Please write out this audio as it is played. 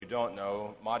don't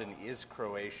know, Mladen is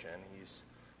Croatian. He's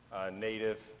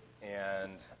native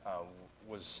and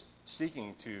was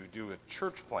seeking to do a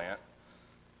church plant,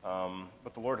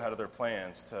 but the Lord had other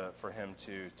plans for him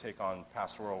to take on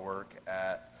pastoral work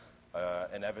at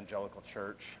an evangelical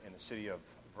church in the city of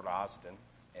Vrazdan,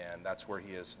 and that's where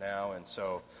he is now. And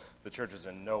so the church is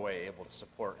in no way able to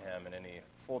support him in any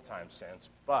full-time sense,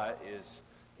 but is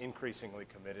increasingly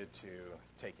committed to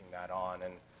taking that on.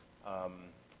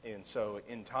 And so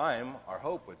in time, our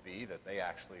hope would be that they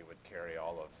actually would carry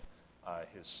all of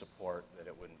his support, that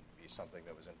it wouldn't be something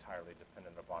that was entirely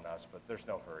dependent upon us, but there's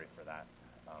no hurry for that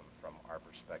from our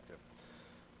perspective.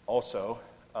 Also,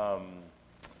 there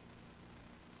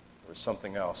was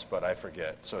something else, but I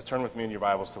forget. So turn with me in your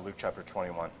Bibles to Luke chapter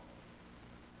 21.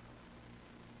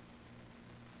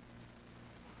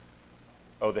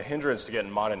 Oh, the hindrance to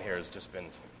getting Mladen here has just been,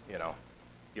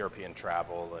 European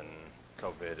travel and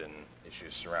COVID and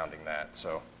issues surrounding that.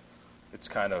 So it's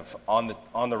kind of on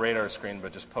the radar screen,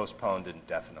 but just postponed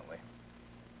indefinitely.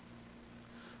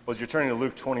 Well, as you're turning to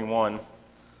Luke 21,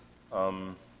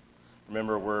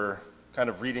 remember we're kind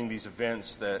of reading these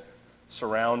events that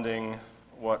surrounding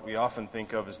what we often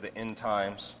think of as the end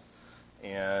times.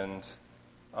 And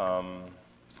the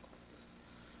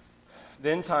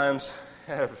end times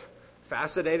have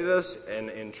fascinated us and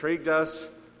intrigued us,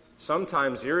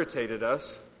 sometimes irritated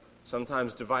us,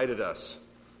 sometimes divided us,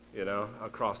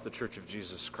 across the Church of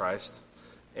Jesus Christ.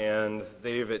 And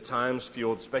they've at times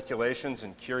fueled speculations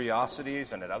and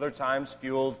curiosities, and at other times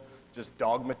fueled just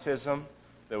dogmatism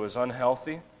that was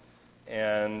unhealthy.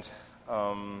 And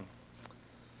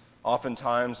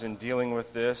oftentimes in dealing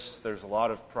with this, there's a lot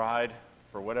of pride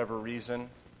for whatever reason.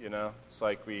 It's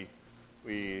like we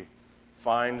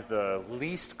find the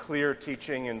least clear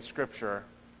teaching in Scripture,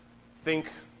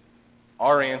 think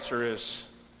our answer is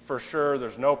for sure,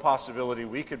 there's no possibility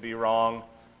we could be wrong,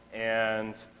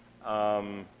 and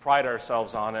pride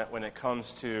ourselves on it when it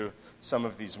comes to some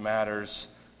of these matters,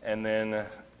 and then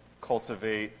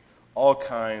cultivate all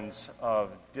kinds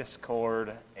of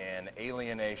discord and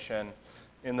alienation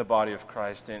in the body of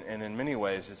Christ, and in many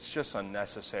ways it's just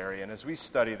unnecessary. And as we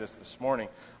study this morning,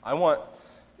 I want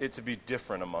it to be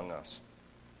different among us.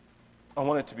 I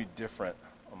want it to be different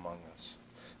among us.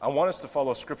 I want us to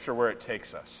follow Scripture where it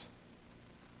takes us.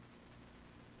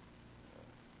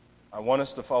 I want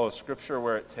us to follow Scripture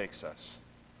where it takes us.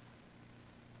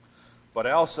 But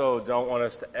I also don't want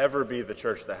us to ever be the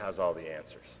church that has all the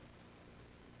answers.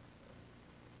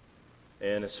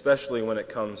 And especially when it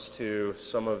comes to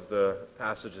some of the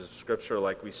passages of Scripture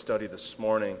like we studied this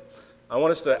morning, I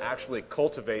want us to actually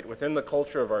cultivate within the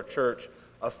culture of our church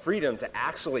a freedom to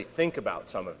actually think about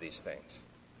some of these things,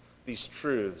 these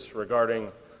truths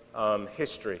regarding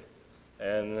history,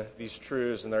 and these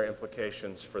truths and their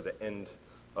implications for the end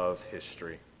of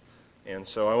history. And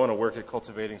so I want to work at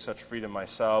cultivating such freedom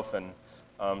myself. And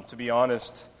to be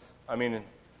honest, I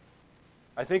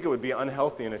think it would be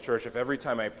unhealthy in a church if every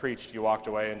time I preached you walked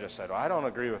away and just said, I don't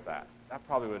agree with that. That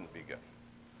probably wouldn't be good.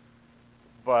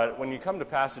 But when you come to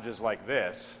passages like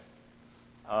this,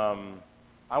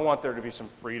 I want there to be some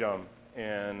freedom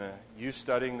in you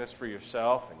studying this for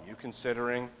yourself and you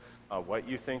considering what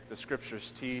you think the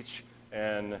Scriptures teach.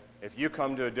 And if you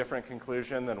come to a different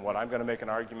conclusion than what I'm going to make an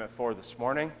argument for this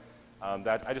morning,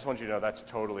 that I just want you to know that's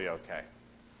totally okay.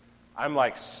 I'm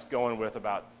going with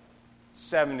about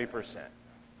 70%,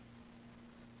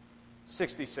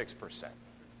 66%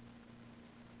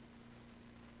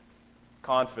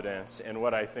 confidence in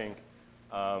what I think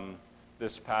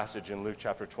this passage in Luke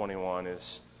chapter 21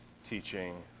 is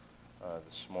teaching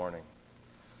this morning.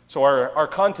 So our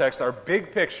context, our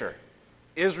big picture,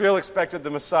 Israel expected the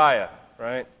Messiah,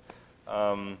 right?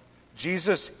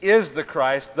 Jesus is the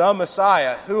Christ, the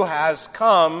Messiah, who has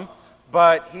come,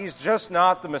 but he's just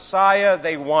not the Messiah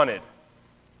they wanted.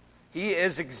 He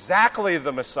is exactly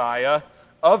the Messiah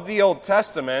of the Old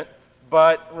Testament,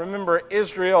 but remember,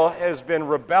 Israel has been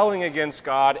rebelling against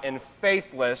God and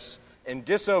faithless and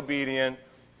disobedient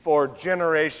for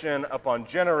generation upon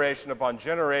generation upon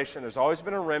generation. There's always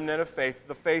been a remnant of faith,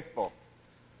 the faithful.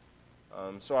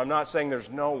 So I'm not saying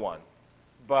there's no one,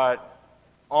 but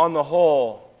on the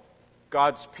whole,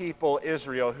 God's people,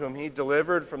 Israel, whom he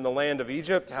delivered from the land of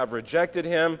Egypt, have rejected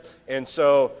him. And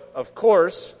so, of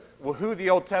course, who the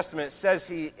Old Testament says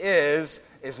he is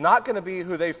not going to be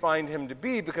who they find him to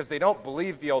be because they don't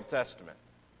believe the Old Testament.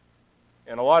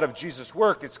 And a lot of Jesus'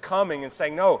 work is coming and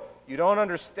saying, no, you don't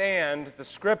understand the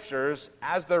Scriptures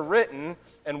as they're written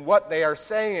and what they are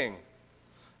saying.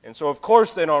 And so, of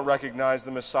course, they don't recognize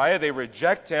the Messiah. They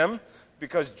reject him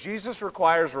because Jesus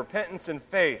requires repentance and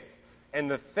faith. And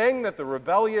the thing that the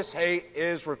rebellious hate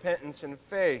is repentance and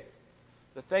faith.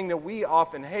 The thing that we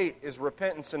often hate is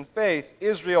repentance and faith.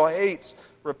 Israel hates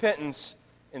repentance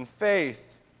and faith.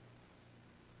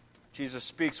 Jesus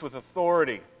speaks with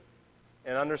authority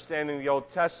and understanding the Old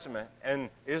Testament, and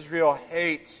Israel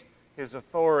hates his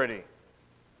authority.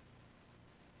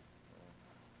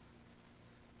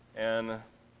 And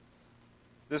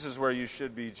this is where you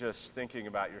should be just thinking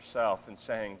about yourself and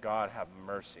saying, God, have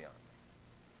mercy on me.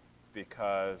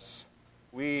 Because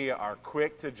we are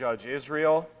quick to judge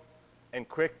Israel and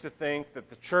quick to think that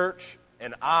the church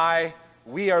and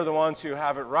we are the ones who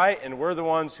have it right, and we're the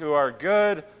ones who are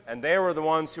good, and they were the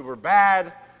ones who were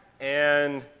bad,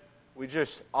 and we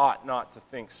just ought not to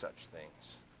think such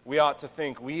things. We ought to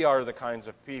think we are the kinds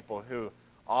of people who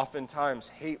oftentimes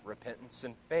hate repentance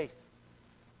and faith.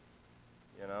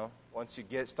 You know, once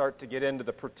you start to get into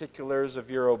the particulars of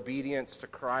your obedience to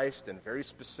Christ in very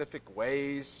specific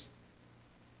ways,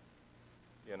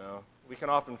 you know, we can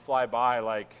often fly by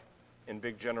like in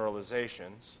big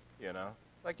generalizations, you know.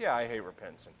 Like, yeah, I hate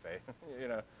repentance and faith, you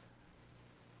know.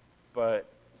 But,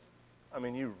 I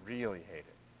mean, you really hate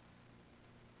it.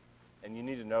 And you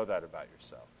need to know that about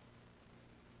yourself.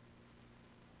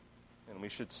 And we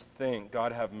should think,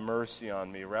 God, have mercy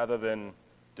on me, rather than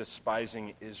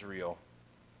despising Israel.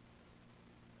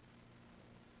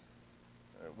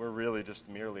 We're really just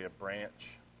merely a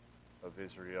branch of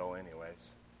Israel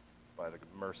anyways, by the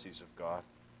mercies of God.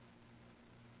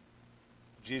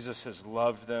 Jesus has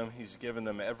loved them. He's given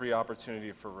them every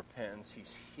opportunity for repentance.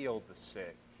 He's healed the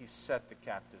sick. He's set the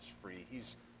captives free.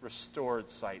 He's restored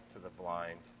sight to the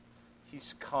blind.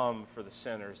 He's come for the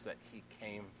sinners that he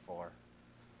came for.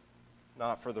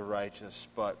 Not for the righteous,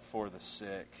 but for the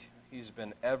sick. He's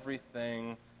been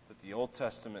everything that the Old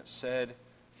Testament said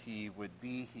he would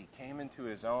be. He came into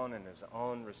his own, and his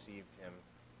own received him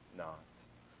not.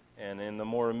 And in the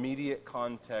more immediate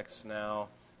context now,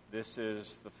 this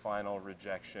is the final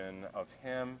rejection of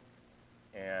him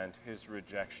and his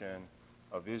rejection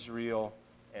of Israel.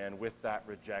 And with that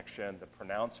rejection, the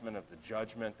pronouncement of the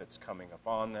judgment that's coming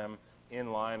upon them,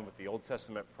 in line with the Old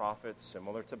Testament prophets,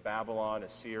 similar to Babylon,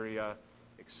 Assyria,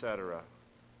 etc.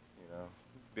 You know,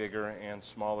 bigger and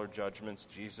smaller judgments,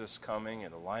 Jesus coming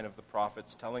in the line of the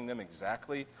prophets, telling them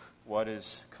exactly what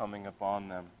is coming upon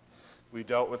them. We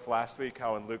dealt with last week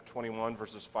how in Luke 21,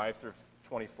 verses 5 through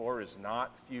 24 is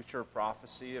not future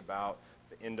prophecy about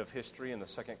the end of history and the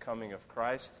second coming of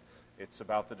Christ. It's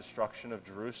about the destruction of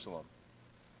Jerusalem.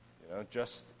 You know,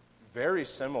 just very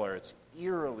similar. It's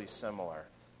eerily similar.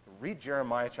 Read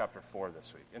Jeremiah chapter 4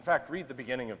 this week. In fact, read the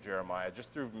beginning of Jeremiah,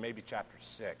 just through maybe chapter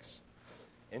 6.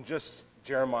 And just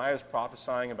Jeremiah is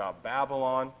prophesying about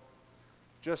Babylon.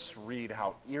 Just read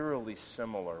how eerily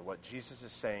similar what Jesus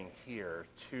is saying here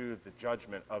to the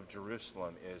judgment of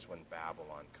Jerusalem is when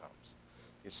Babylon comes.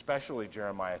 Especially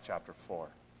Jeremiah chapter 4.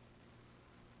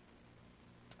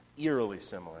 Eerily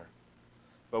similar.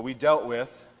 But we dealt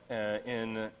with,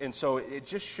 and so it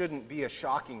just shouldn't be a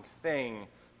shocking thing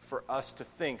for us to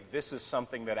think this is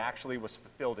something that actually was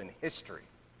fulfilled in history.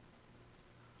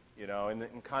 You know, in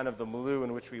kind of the milieu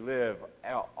in which we live,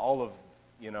 all of,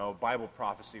 you know, Bible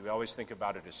prophecy, we always think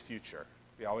about it as future.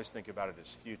 We always think about it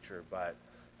as future, but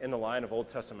in the line of Old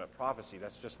Testament prophecy,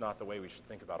 that's just not the way we should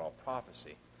think about all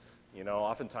prophecy. You know,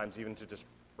 oftentimes even to just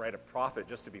write a prophet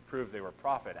just to be proved they were a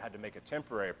prophet had to make a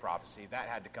temporary prophecy. That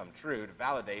had to come true to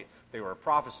validate they were a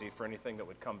prophecy for anything that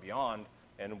would come beyond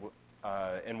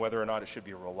and whether or not it should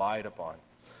be relied upon.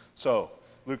 So,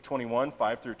 Luke 21,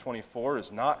 5 through 24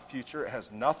 is not future. It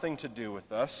has nothing to do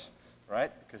with us,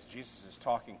 right? Because Jesus is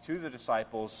talking to the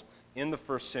disciples in the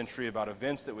first century about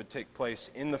events that would take place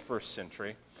in the first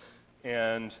century.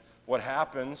 And what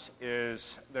happens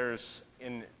is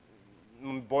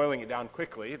boiling it down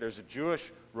quickly, there's a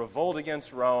Jewish revolt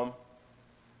against Rome.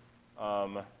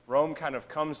 Rome kind of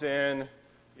comes in,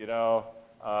 you know,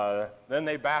 then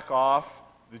they back off.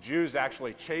 The Jews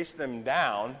actually chase them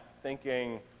down,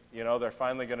 thinking, you know, they're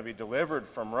finally going to be delivered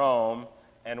from Rome.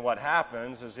 And what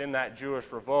happens is in that Jewish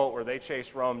revolt where they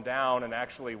chase Rome down and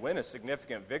actually win a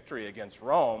significant victory against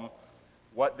Rome,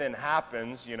 what then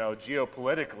happens, you know,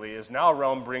 geopolitically, is now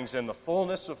Rome brings in the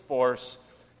fullness of force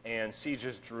and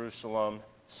sieges Jerusalem,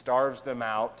 starves them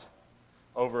out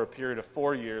over a period of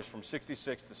 4 years from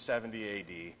 66 to 70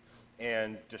 A.D.,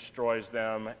 and destroys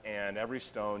them, and every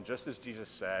stone, just as Jesus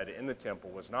said, in the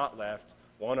temple was not left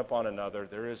one upon another.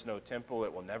 There is no temple.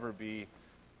 It will never be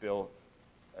built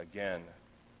again.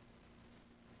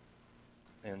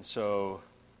 And so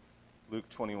Luke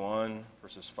 21,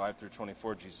 verses 5 through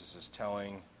 24, Jesus is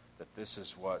telling that this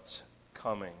is what's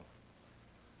coming.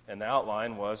 And the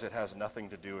outline was it has nothing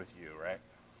to do with you, right?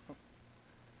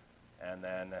 And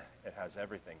then it has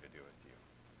everything to do with you.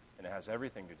 And it has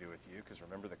everything to do with you because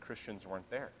remember, the Christians weren't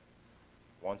there.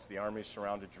 Once the army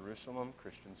surrounded Jerusalem,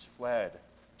 Christians fled,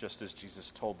 just as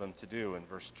Jesus told them to do in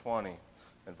verse 20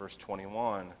 and verse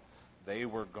 21. They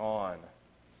were gone.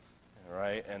 All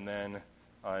right? And then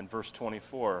in verse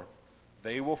 24,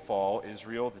 they will fall,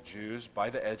 Israel, the Jews, by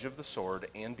the edge of the sword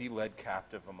and be led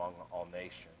captive among all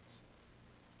nations.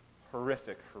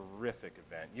 Horrific, horrific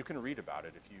event. You can read about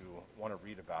it if you want to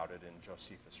read about it in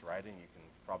Josephus' writing. You can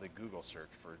probably Google search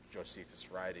for Josephus'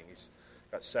 writing. He's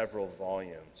got several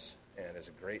volumes and is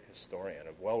a great historian,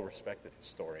 a well-respected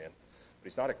historian. But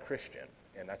he's not a Christian,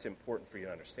 and that's important for you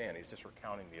to understand. He's just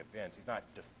recounting the events. He's not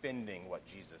defending what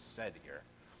Jesus said here.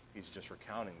 He's just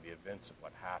recounting the events of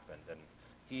what happened. And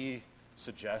he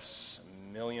suggests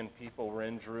 1 million people were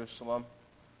in Jerusalem.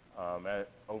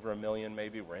 Over 1 million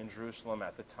maybe were in Jerusalem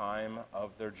at the time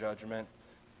of their judgment.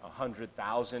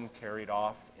 100,000 carried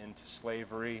off into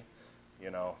slavery. You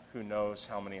know, who knows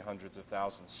how many hundreds of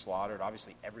thousands slaughtered.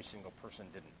 Obviously, every single person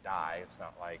didn't die. It's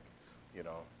not like, you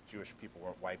know, Jewish people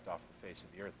weren't wiped off the face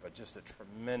of the earth, but just a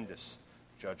tremendous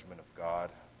judgment of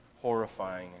God,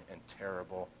 horrifying and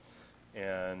terrible.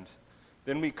 And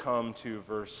then we come to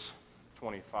verse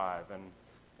 25. And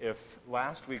if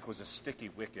last week was a sticky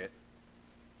wicket,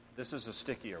 this is a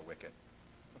stickier wicket.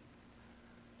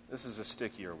 This is a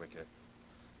stickier wicket.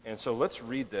 And so let's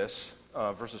read this,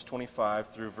 verses 25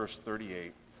 through verse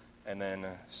 38, and then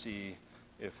see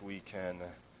if we can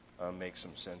make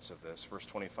some sense of this. Verse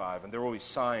 25, and there will be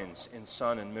signs in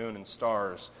sun and moon and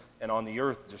stars, and on the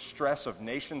earth distress of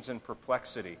nations in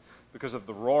perplexity, because of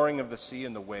the roaring of the sea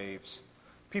and the waves,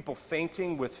 people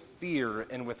fainting with fear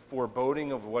and with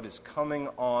foreboding of what is coming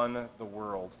on the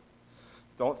world.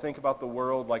 Don't think about the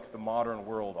world like the modern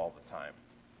world all the time.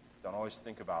 Don't always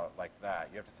think about it like that.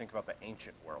 You have to think about the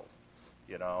ancient world,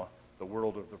 you know, the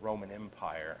world of the Roman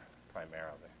Empire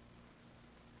primarily.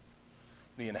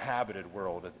 The inhabited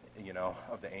world, you know,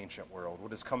 of the ancient world.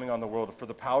 What is coming on the world? For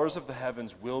the powers of the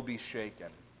heavens will be shaken,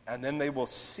 and then they will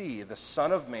see the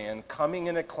Son of Man coming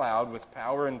in a cloud with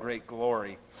power and great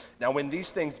glory. Now when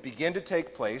these things begin to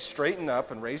take place, straighten up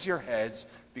and raise your heads,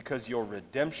 because your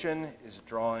redemption is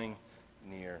drawing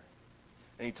near.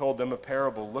 And he told them a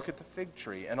parable. Look at the fig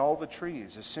tree and all the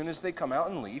trees. As soon as they come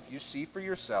out in leaf, you see for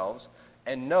yourselves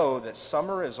and know that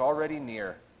summer is already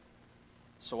near.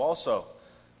 So also,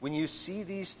 when you see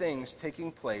these things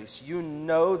taking place, you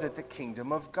know that the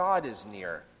kingdom of God is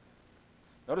near.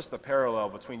 Notice the parallel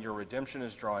between your redemption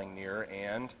is drawing near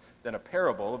and then a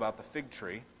parable about the fig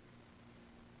tree.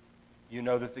 You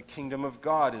know that the kingdom of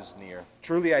God is near.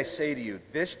 Truly I say to you,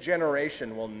 this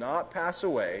generation will not pass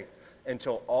away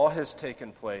until all has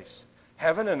taken place.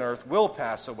 Heaven and earth will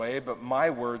pass away, but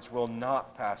my words will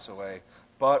not pass away.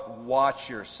 But watch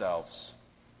yourselves.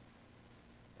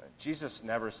 Jesus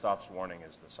never stops warning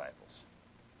his disciples.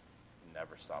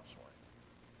 Never stops warning.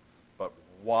 But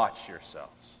watch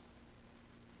yourselves,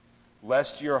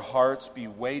 lest your hearts be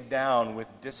weighed down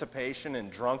with dissipation and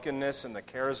drunkenness and the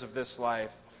cares of this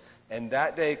life, and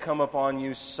that day come upon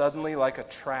you suddenly like a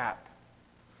trap.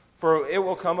 For it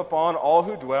will come upon all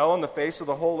who dwell on the face of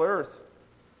the whole earth.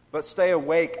 But stay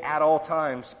awake at all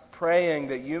times, praying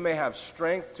that you may have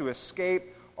strength to escape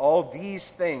all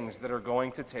these things that are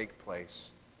going to take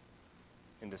place,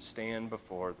 and to stand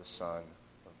before the Son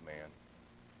of Man.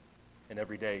 And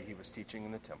every day he was teaching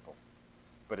in the temple.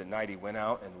 But at night he went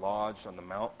out and lodged on the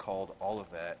mount called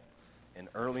Olivet. And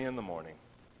early in the morning,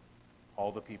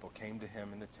 all the people came to him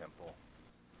in the temple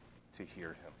to hear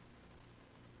him.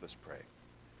 Let's pray.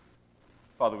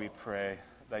 Father, we pray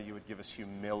that you would give us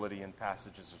humility in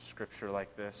passages of Scripture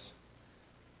like this.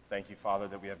 Thank you, Father,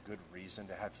 that we have good reason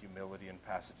to have humility in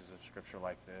passages of Scripture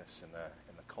like this in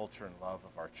the culture and love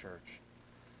of our church.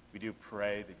 We do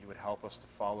pray that you would help us to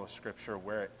follow Scripture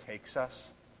where it takes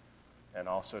us, and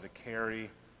also to carry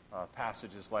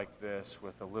passages like this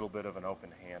with a little bit of an open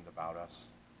hand about us.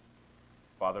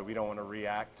 Father, we don't want to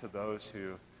react to those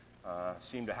who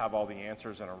seem to have all the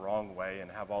answers in a wrong way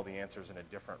and have all the answers in a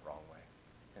different wrong way.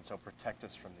 And so protect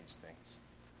us from these things.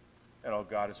 And, oh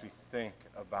God, as we think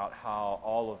about how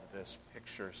all of this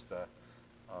pictures the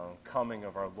coming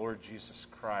of our Lord Jesus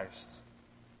Christ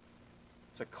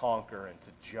to conquer and to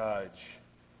judge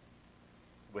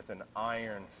with an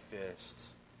iron fist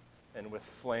and with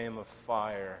flame of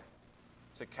fire,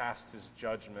 to cast his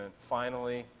judgment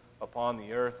finally upon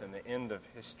the earth and the end of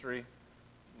history,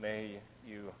 may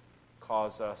you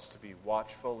cause us to be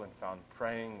watchful and found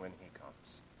praying when he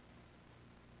comes.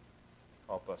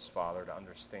 Help us, Father, to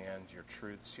understand your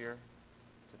truths here,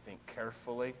 to think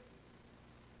carefully,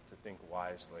 to think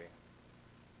wisely,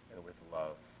 and with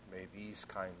love. may these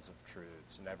kinds of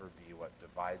truths never be what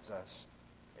divides us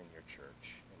in your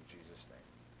church. In Jesus'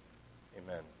 name,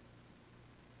 amen.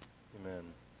 Amen.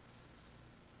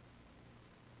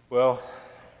 Well,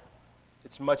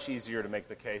 it's much easier to make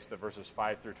the case that verses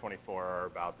 5 through 24 are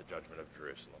about the judgment of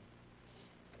Jerusalem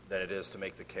than it is to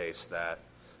make the case that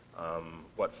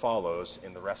what follows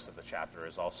in the rest of the chapter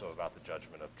is also about the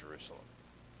judgment of Jerusalem.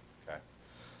 Okay?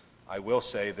 I will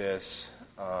say this.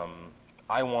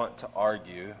 I want to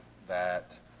argue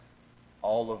that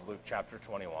all of Luke chapter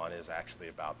 21 is actually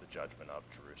about the judgment of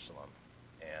Jerusalem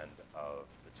and of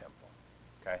the temple.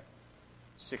 Okay?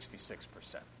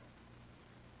 66%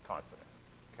 confident.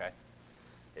 Okay?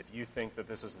 If you think that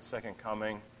this is the second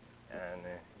coming, and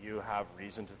you have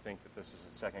reason to think that this is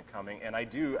the second coming, and I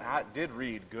did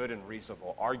read good and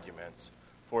reasonable arguments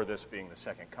for this being the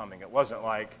second coming. It wasn't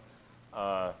like,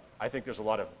 I think there's a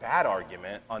lot of bad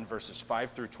argument on verses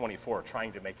 5 through 24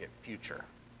 trying to make it future.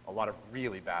 A lot of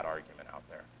really bad argument out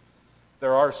there.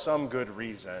 There are some good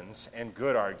reasons and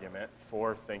good argument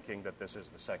for thinking that this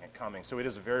is the second coming. So it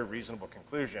is a very reasonable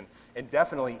conclusion. It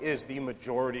definitely is the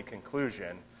majority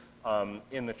conclusion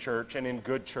in the church and in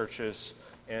good churches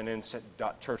and in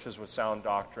churches with sound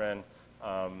doctrine.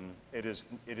 It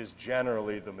is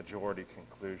generally the majority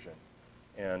conclusion,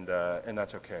 and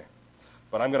that's okay.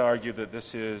 But I'm going to argue that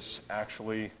this is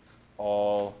actually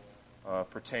all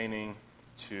pertaining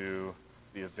to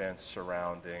the events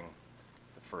surrounding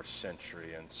the first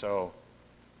century. And so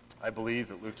I believe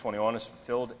that Luke 21 is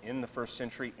fulfilled in the first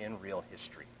century in real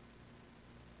history.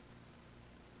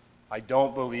 I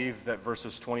don't believe that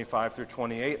verses 25 through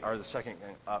 28 are the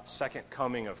second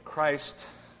coming of Christ,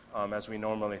 as we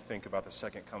normally think about the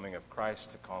second coming of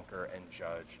Christ to conquer and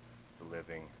judge the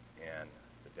living and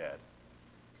the dead.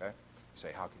 Okay? You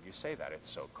say, how could you say that? It's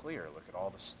so clear. Look at all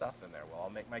the stuff in there. Well, I'll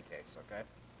make my case, okay?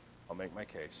 I'll make my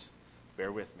case.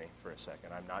 Bear with me for a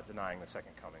second. I'm not denying the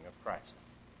second coming of Christ.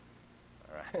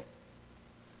 All right?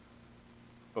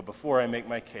 But before I make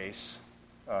my case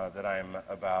that I'm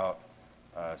about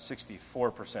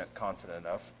 64% confident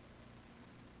of,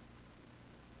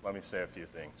 let me say a few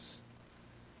things.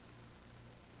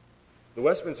 The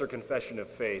Westminster Confession of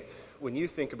Faith, when you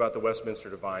think about the Westminster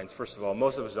Divines, first of all,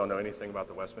 most of us don't know anything about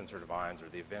the Westminster Divines or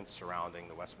the events surrounding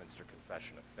the Westminster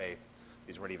Confession of Faith.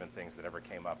 These weren't even things that ever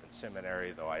came up in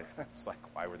seminary, though it's like,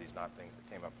 why were these not things that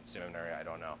came up in seminary? I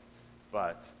don't know.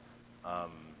 But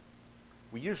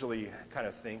we usually kind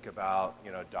of think about,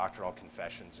 doctrinal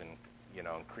confessions and,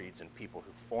 and creeds and people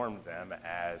who formed them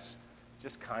as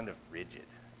just kind of rigid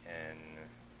and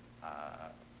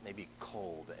maybe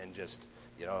cold and just,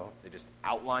 they just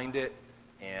outlined it.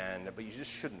 But you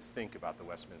just shouldn't think about the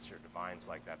Westminster Divines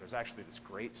like that. There's actually this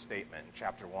great statement in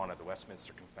chapter 1 of the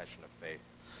Westminster Confession of Faith.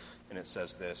 And it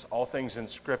says this: all things in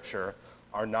Scripture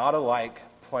are not alike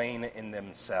plain in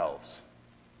themselves.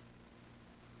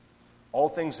 All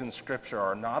things in Scripture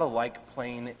are not alike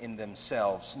plain in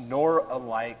themselves, nor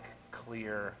alike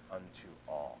clear unto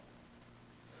all.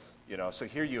 So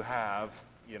here you have,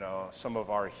 some of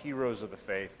our heroes of the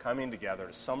faith coming together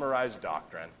to summarize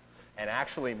doctrine and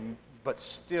actually, but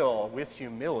still with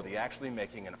humility, actually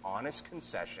making an honest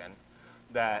concession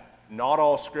that not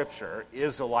all Scripture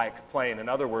is alike plain. In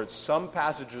other words, some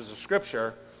passages of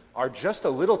Scripture are just a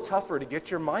little tougher to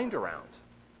get your mind around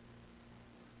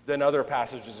than other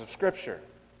passages of Scripture.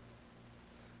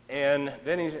 And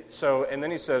then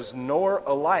he says, nor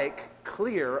alike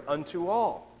clear unto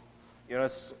all.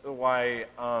 It's why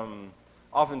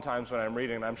oftentimes when I'm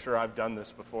reading, and I'm sure I've done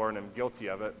this before and I'm guilty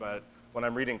of it, but when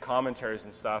I'm reading commentaries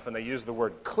and stuff and they use the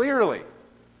word clearly,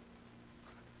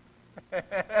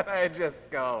 and I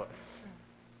just go,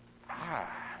 I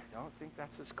don't think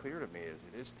that's as clear to me as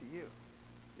it is to you.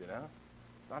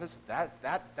 It's not as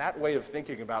that way of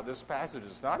thinking about this passage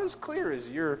is not as clear as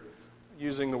you're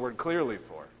using the word clearly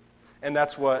for. And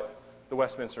that's what the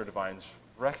Westminster Divines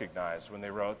recognized when they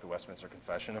wrote the Westminster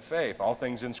Confession of Faith. All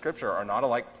things in Scripture are not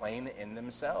alike plain in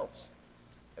themselves.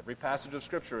 Every passage of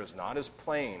Scripture is not as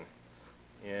plain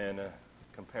in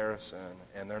comparison,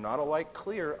 and they're not alike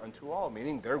clear unto all,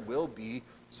 meaning there will be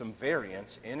some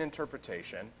variance in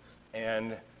interpretation,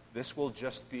 and this will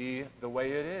just be the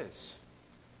way it is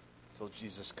until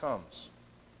Jesus comes.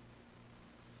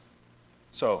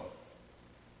 So,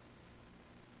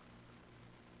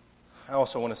 I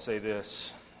also want to say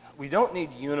this. We don't need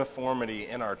uniformity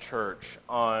in our church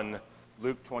on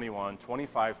Luke 21,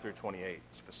 25 through 28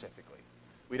 specifically.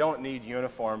 We don't need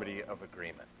uniformity of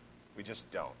agreement. We just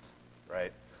don't.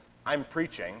 Right? I'm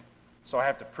preaching, so I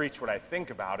have to preach what I think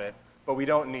about it, but we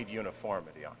don't need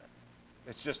uniformity on it.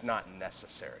 It's just not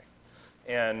necessary.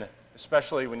 And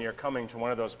especially when you're coming to one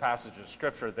of those passages of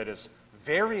Scripture that is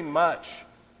very much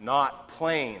not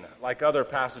plain like other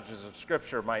passages of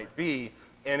Scripture might be,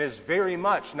 and is very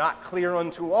much not clear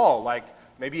unto all like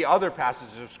maybe other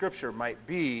passages of Scripture might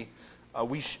be,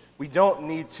 we don't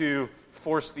need to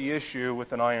force the issue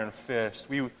with an iron fist.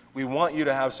 We want you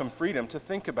to have some freedom to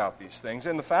think about these things.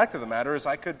 And the fact of the matter is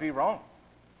I could be wrong.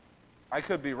 I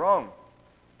could be wrong.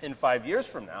 In 5 years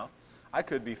from now, I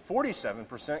could be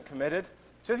 47% committed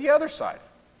to the other side.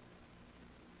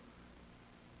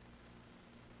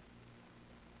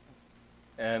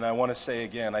 And I want to say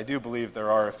again, I do believe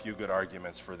there are a few good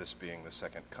arguments for this being the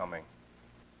second coming.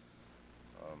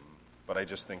 But I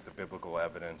just think the biblical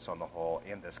evidence on the whole,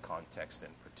 in this context in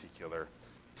particular,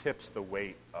 tips the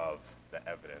weight of the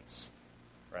evidence,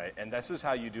 right? And this is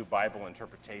how you do Bible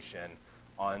interpretation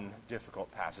on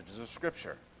difficult passages of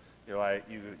Scripture. You're like,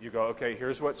 you go, okay,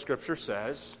 here's what Scripture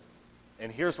says, and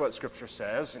here's what Scripture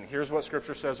says, and here's what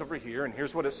Scripture says over here, and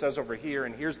here's what it says over here,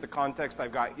 and here's the context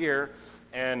I've got here,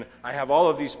 and I have all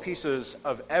of these pieces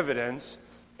of evidence,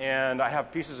 and I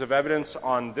have pieces of evidence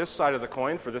on this side of the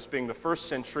coin for this being the first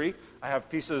century. I have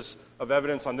pieces of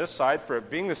evidence on this side for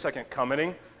it being the second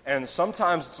coming. And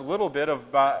sometimes it's a little bit of,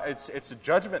 it's a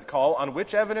judgment call on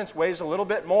which evidence weighs a little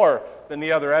bit more than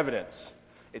the other evidence.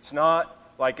 It's not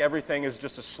like everything is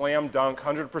just a slam dunk,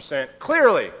 100%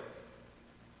 clearly.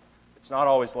 It's not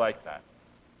always like that.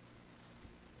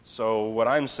 So what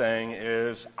I'm saying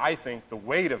is I think the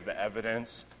weight of the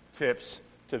evidence tips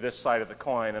to this side of the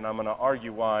coin, and I'm going to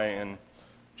argue why in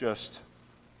just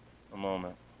a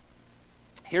moment.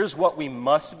 Here's what you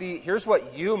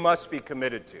must be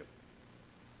committed to.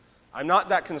 I'm not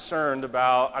that concerned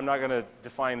about, I'm not going to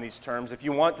define these terms. If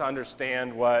you want to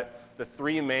understand what the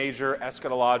three major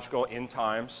eschatological end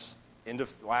times, end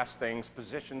of last things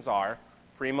positions are,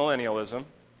 premillennialism,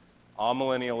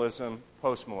 amillennialism,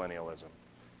 postmillennialism.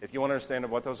 If you want to understand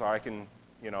what those are, I can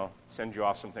send you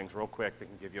off some things real quick that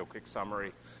can give you a quick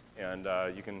summary, and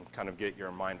you can kind of get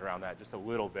your mind around that just a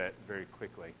little bit very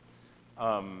quickly.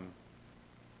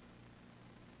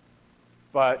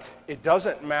 But it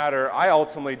doesn't matter. I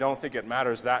ultimately don't think it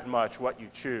matters that much what you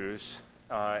choose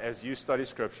as you study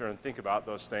Scripture and think about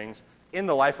those things in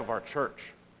the life of our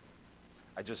church.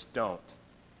 I just don't.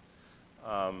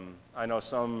 I know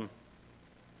some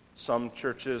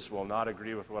churches will not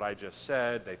agree with what I just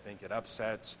said. They think it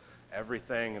upsets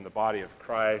everything in the body of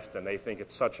Christ, and they think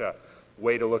it's such a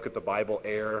way to look at the Bible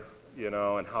air,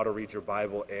 and how to read your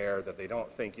Bible air, that they don't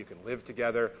think you can live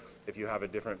together if you have a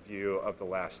different view of the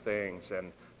last things.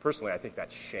 And personally, I think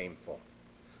that's shameful.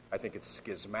 I think it's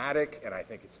schismatic, and I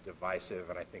think it's divisive,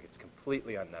 and I think it's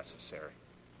completely unnecessary.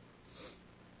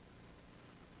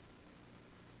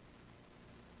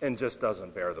 And just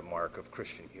doesn't bear the mark of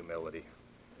Christian humility.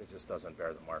 It just doesn't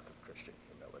bear the mark of Christian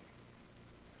humility.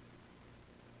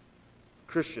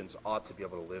 Christians ought to be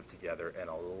able to live together in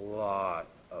a lot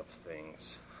of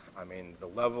things. I mean, the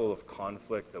level of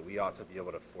conflict that we ought to be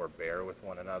able to forbear with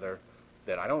one another,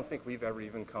 that I don't think we've ever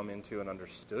even come into and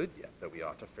understood yet, that we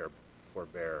ought to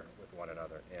forbear with one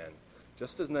another in,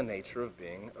 just as in the nature of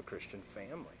being a Christian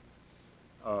family.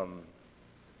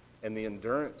 And the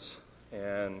endurance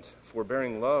and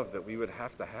forbearing love that we would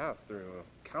have to have through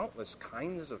countless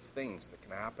kinds of things that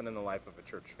can happen in the life of a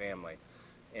church family.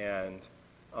 And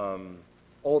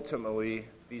ultimately,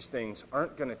 these things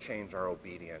aren't going to change our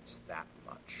obedience that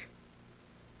much.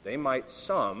 They might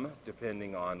some,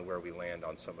 depending on where we land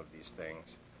on some of these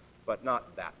things, but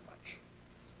not that much.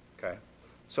 Okay?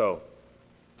 So,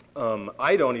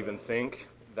 I don't even think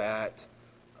that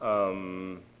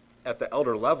at the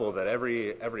elder level that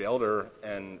every elder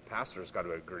and pastor's got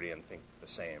to agree and think the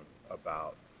same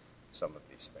about some of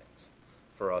these things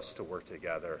for us to work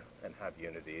together and have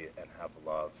unity and have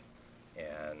love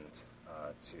and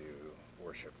to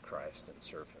worship Christ and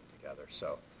serve Him together.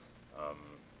 So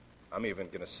I'm even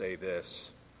going to say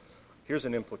this. Here's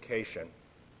an implication.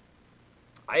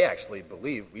 I actually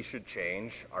believe we should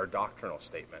change our doctrinal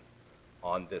statement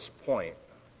on this point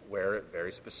where it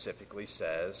very specifically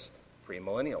says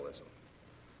premillennialism,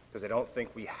 because I don't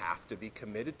think we have to be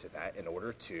committed to that in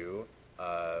order to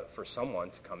for someone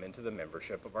to come into the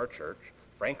membership of our church.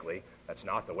 Frankly, that's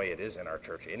not the way it is in our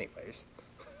church anyways.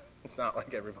 It's not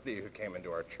like everybody who came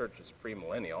into our church is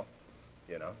premillennial,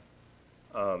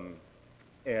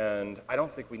 and I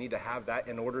don't think we need to have that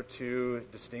in order to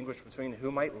distinguish between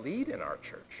who might lead in our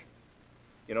church.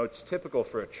 It's typical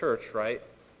for a church, right?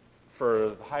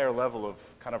 For the higher level of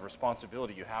kind of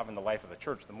responsibility you have in the life of the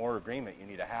church, the more agreement you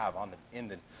need to have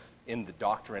in the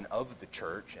doctrine of the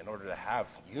church in order to have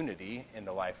unity in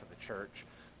the life of the church.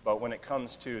 But when it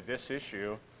comes to this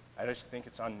issue, I just think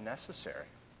it's unnecessary.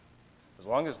 as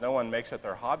long as no one makes it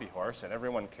their hobby horse and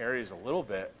everyone carries a little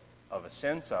bit of a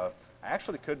sense of, I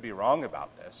actually could be wrong about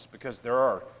this, because there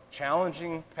are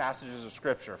challenging passages of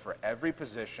Scripture for every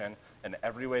position and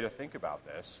every way to think about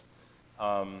this.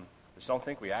 I just don't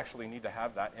think we actually need to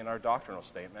have that in our doctrinal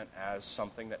statement as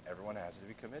something that everyone has to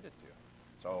be committed to.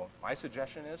 So my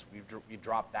suggestion is we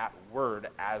drop that word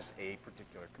as a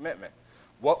particular commitment.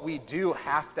 What we do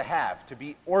have to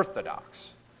be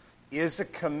orthodox is a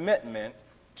commitment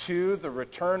to the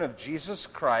return of Jesus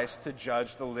Christ to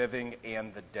judge the living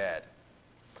and the dead.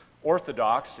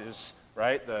 Orthodox is,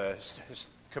 right, his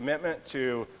commitment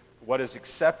to what is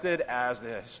accepted as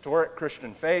the historic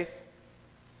Christian faith.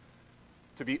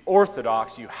 To be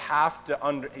orthodox, you have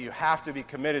to be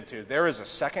committed to, there is a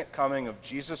second coming of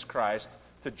Jesus Christ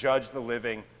to judge the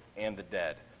living and the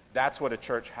dead. That's what a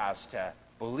church has to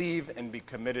believe and be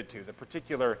committed to. The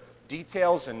particular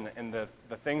details and the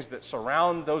things that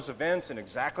surround those events and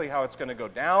exactly how it's going to go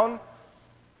down,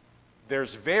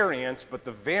 there's variance, but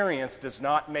the variance does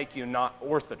not make you not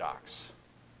orthodox.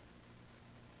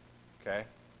 Okay?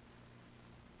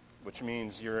 Which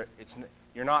means you're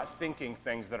not thinking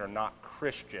things that are not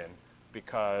Christian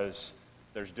because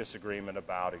there's disagreement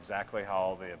about exactly how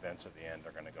all the events of the end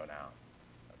are going to go down.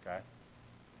 Okay?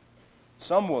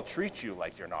 Some will treat you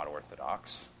like you're not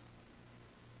orthodox.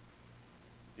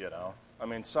 You know? I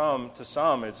mean, to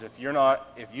some, it's if you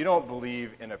don't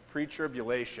believe in a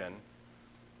pre-tribulation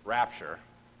rapture,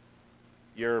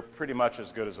 you're pretty much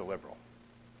as good as a liberal.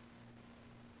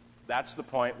 That's the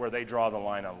point where they draw the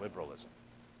line on liberalism.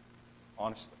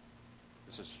 Honestly.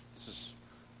 This is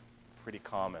pretty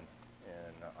common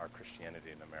in our Christianity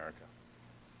in America.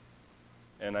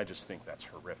 And I just think that's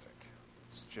horrific.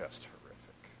 It's just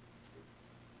horrific.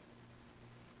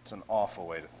 It's an awful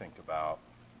way to think about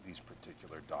these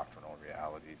particular doctrinal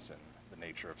realities and the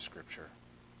nature of Scripture.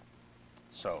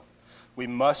 So, we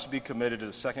must be committed to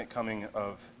the second coming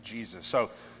of Jesus. So,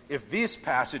 if this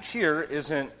passage here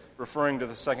isn't referring to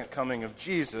the second coming of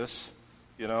Jesus,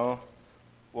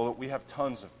 well, we have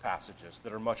tons of passages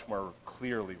that are much more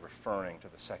clearly referring to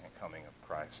the second coming of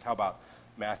Christ. How about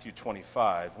Matthew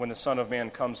 25? When the Son of Man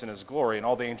comes in his glory and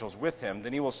all the angels with him,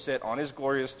 then he will sit on his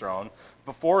glorious throne.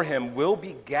 Before him will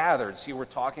be gathered. See, we're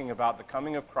talking about the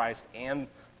coming of Christ and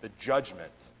the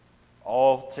judgment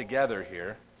all together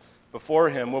here. Before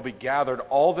him will be gathered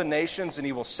all the nations, and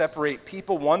he will separate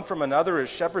people one from another as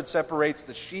shepherd separates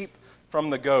the sheep from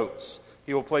the goats.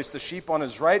 He will place the sheep on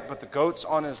his right, but the goats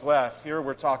on his left. Here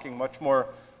we're talking much more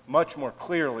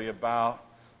clearly about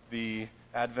the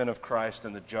advent of Christ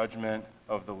and the judgment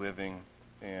of the living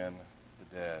and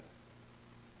the dead.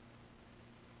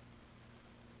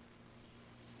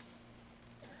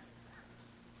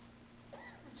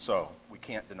 So, we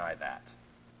can't deny that.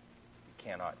 We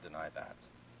cannot deny that.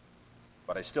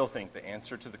 But I still think the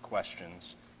answer to the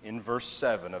questions in verse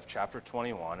 7 of chapter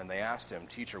 21, and they asked him,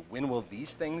 "Teacher, when will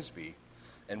these things be?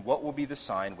 And what will be the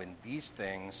sign when these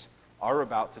things are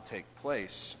about to take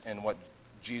place?" And what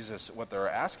they're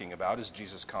asking about is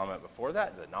Jesus' comment before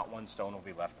that not one stone will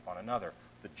be left upon another,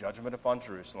 the judgment upon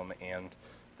Jerusalem and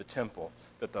the temple.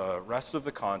 That the rest of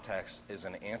the context is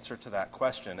an answer to that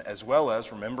question, as well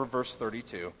as, remember verse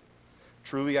 32,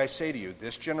 "Truly I say to you,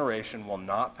 this generation will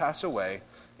not pass away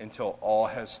until all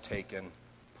has taken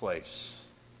place."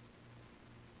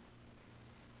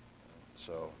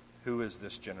 So, who is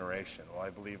this generation? Well, I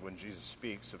believe when Jesus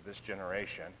speaks of this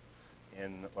generation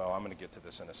I'm going to get to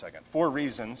this in a second. 4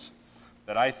 reasons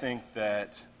that I think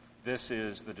that this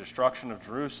is the destruction of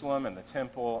Jerusalem and the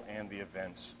temple and the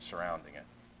events surrounding it.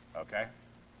 Okay?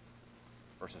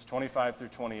 Verses 25 through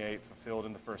 28, fulfilled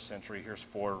in the first century. Here's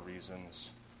 4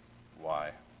 reasons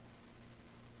why.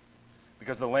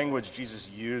 Because the language Jesus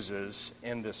uses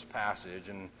in this passage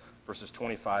in verses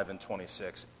 25 and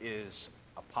 26 is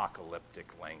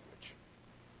apocalyptic language.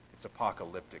 It's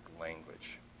apocalyptic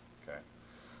language. Okay?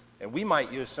 And we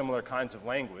might use similar kinds of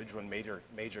language when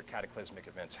major cataclysmic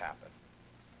events happen.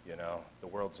 The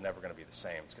world's never going to be the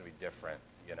same. It's going to be different,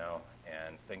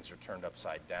 and things are turned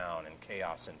upside down and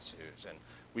chaos ensues. And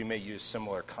we may use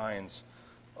similar kinds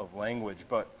of language.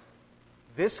 But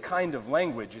this kind of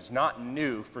language is not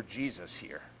new for Jesus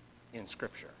here in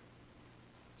Scripture.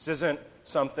 This isn't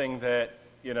something that,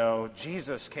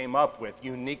 Jesus came up with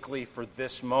uniquely for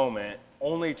this moment,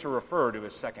 only to refer to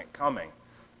his second coming.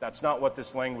 That's not what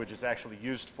this language is actually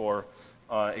used for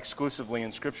exclusively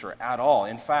in Scripture at all.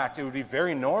 In fact, it would be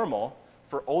very normal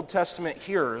for Old Testament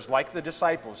hearers, like the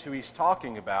disciples who he's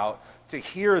talking about, to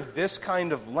hear this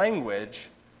kind of language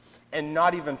and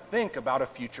not even think about a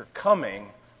future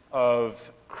coming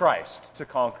of Christ to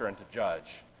conquer and to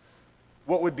judge.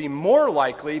 What would be more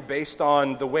likely, based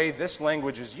on the way this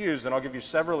language is used, and I'll give you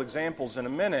several examples in a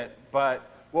minute, but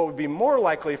what would be more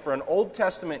likely for an Old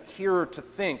Testament hearer to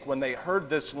think when they heard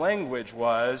this language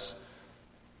was,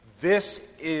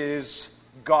 this is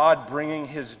God bringing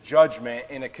his judgment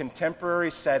in a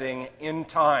contemporary setting in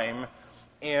time,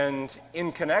 and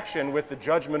in connection with the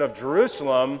judgment of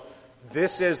Jerusalem,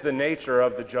 this is the nature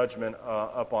of the judgment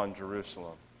upon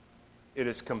Jerusalem. It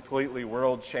is completely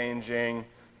world-changing,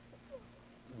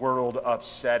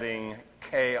 world-upsetting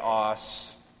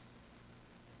chaos.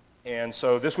 And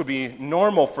so this would be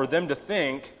normal for them to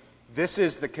think this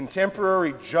is the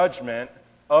contemporary judgment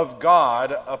of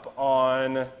God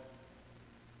upon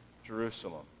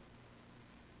Jerusalem.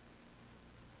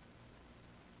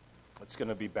 It's going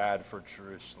to be bad for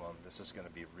Jerusalem. This is going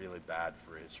to be really bad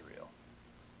for Israel.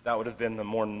 That would have been the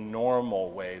more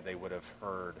normal way they would have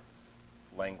heard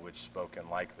language spoken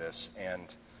like this.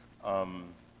 And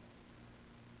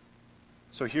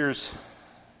so here's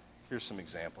some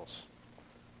examples.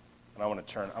 And I'm going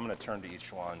to turn to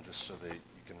each one just so that you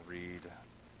can read.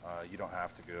 You don't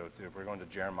have to go to. We're going to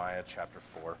Jeremiah chapter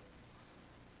 4.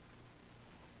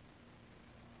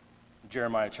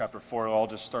 Jeremiah chapter 4, I'll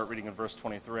just start reading in verse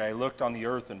 23. I looked on the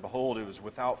earth, and behold, it was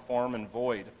without form and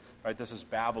void. Right, this is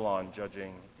Babylon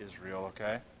judging Israel,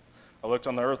 okay? I looked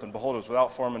on the earth, and behold, it was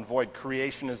without form and void.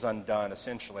 Creation is undone,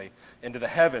 essentially. Into the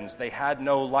heavens, they had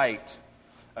no light.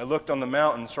 I looked on the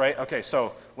mountains, right? Okay,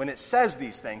 so when it says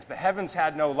these things, the heavens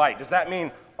had no light, does that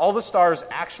mean all the stars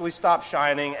actually stopped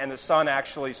shining and the sun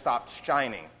actually stopped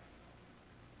shining?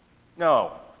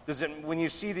 No. Does it, when you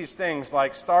see these things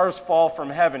like stars fall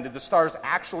from heaven, did the stars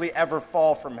actually ever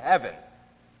fall from heaven?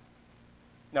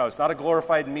 No, it's not a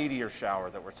glorified meteor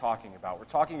shower that we're talking about. We're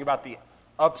talking about the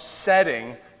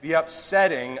upsetting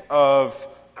of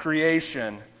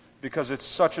creation, because it's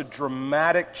such a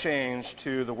dramatic change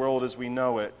to the world as we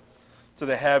know it. To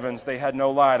the heavens, they had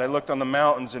no light. I looked on the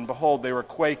mountains, and behold, they were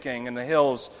quaking, and the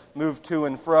hills moved to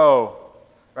and fro.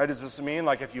 Right? Does this mean,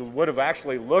 like, if you would have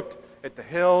actually looked at the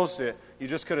hills, you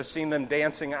just could have seen them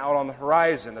dancing out on the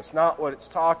horizon? That's not what it's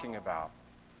talking about.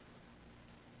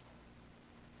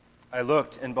 I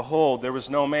looked, and behold, there was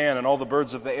no man, and all the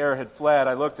birds of the air had fled.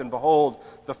 I looked, and behold,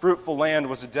 the fruitful land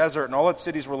was a desert, and all its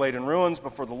cities were laid in ruins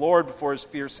before the Lord, before his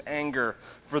fierce anger.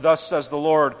 For thus says the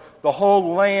Lord, the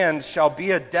whole land shall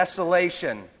be a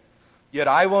desolation, yet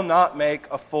I will not make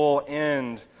a full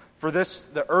end. For this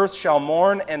the earth shall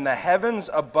mourn, and the heavens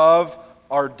above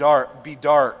be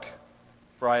dark.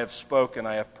 For I have spoken,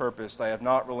 I have purposed, I have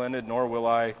not relented, nor will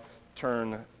I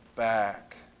turn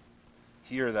back.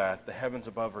 Hear that. The heavens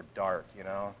above are dark, you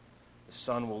know. The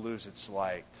sun will lose its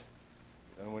light.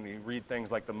 And when you read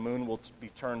things like the moon will be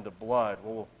turned to blood,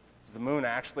 well, does the moon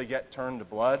actually get turned to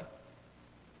blood?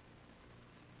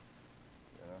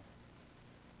 You know?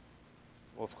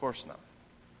 Well, of course not.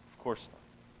 Of course not.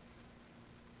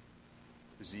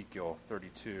 Ezekiel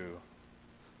 32.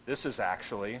 This is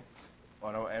actually,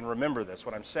 and remember this,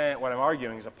 what I'm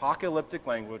arguing is apocalyptic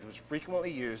language was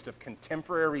frequently used of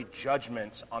contemporary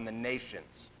judgments on the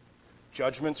nations.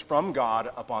 Judgments from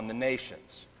God upon the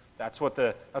nations. That's what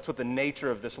the nature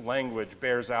of this language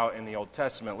bears out in the Old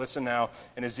Testament. Listen now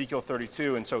in Ezekiel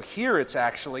 32. And so here it's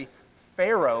actually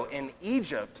Pharaoh in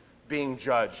Egypt being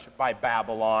judged by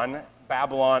Babylon.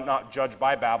 Babylon, not judged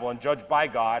by Babylon, judged by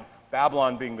God,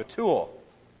 Babylon being the tool.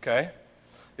 Okay?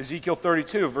 Ezekiel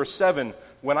 32, verse 7.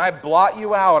 When I blot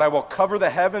you out, I will cover the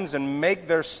heavens and make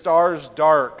their stars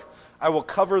dark. I will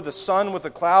cover the sun with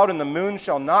a cloud, and the moon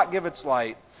shall not give its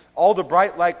light. All the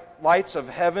bright lights of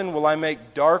heaven will I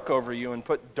make dark over you, and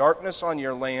put darkness on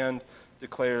your land,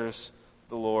 declares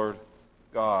the Lord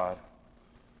God.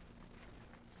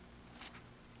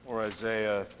 Or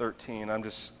Isaiah 13. I'm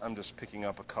just picking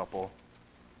up a couple.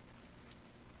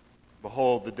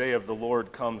 Behold, the day of the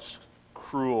Lord comes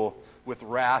cruel, with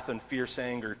wrath and fierce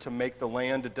anger, to make the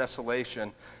land a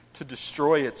desolation, to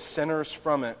destroy its sinners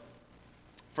from it.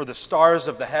 For the stars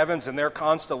of the heavens and their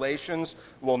constellations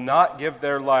will not give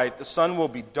their light. The sun will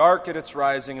be dark at its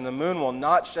rising, and the moon will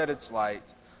not shed its light.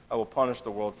 I will punish the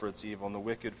world for its evil, and the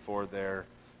wicked for their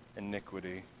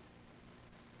iniquity.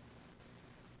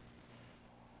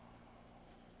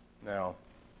 Now,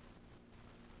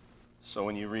 so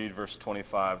when you read verse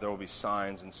 25, there will be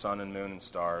signs in sun and moon and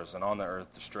stars, and on the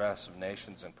earth distress of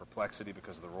nations and perplexity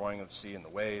because of the roaring of the sea and the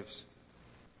waves.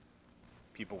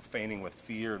 People fainting with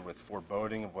fear and with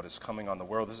foreboding of what is coming on the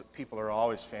world. People are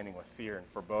always fainting with fear and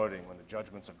foreboding when the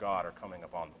judgments of God are coming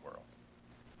upon the world.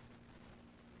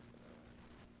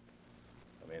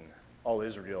 I mean, all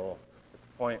Israel, at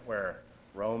the point where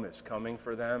Rome is coming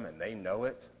for them and they know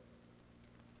it,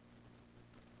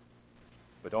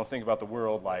 But don't think about the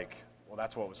world like, well,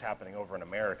 that's what was happening over in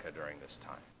America during this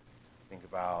time. Think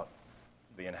about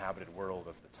the inhabited world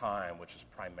of the time, which is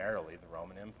primarily the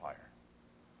Roman Empire.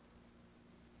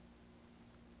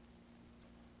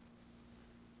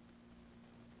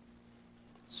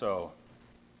 So,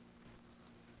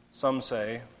 some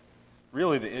say,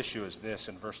 really the issue is this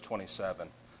in verse 27.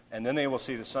 And then they will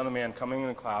see the Son of Man coming in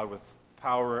a cloud with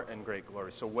power and great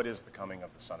glory. So what is the coming of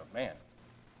the Son of Man?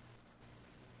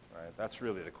 Right? That's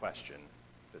really the question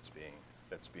that's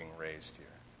being raised here.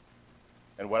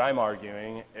 And what I'm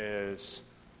arguing is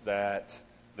that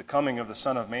the coming of the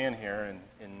Son of Man here,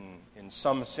 in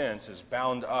some sense, is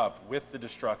bound up with the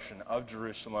destruction of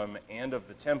Jerusalem and of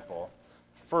the temple.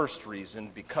 First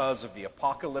reason, because of the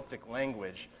apocalyptic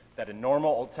language that a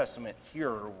normal Old Testament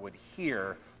hearer would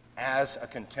hear as a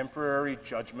contemporary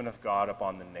judgment of God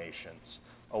upon the nations,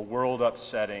 a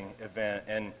world-upsetting event,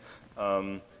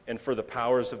 and for the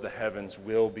powers of the heavens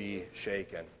will be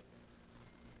shaken.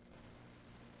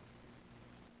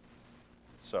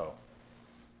 So,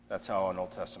 that's how an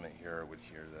Old Testament hearer would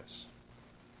hear this.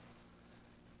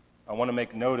 I want to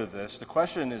make note of this. The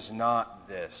question is not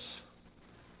this.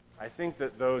 I think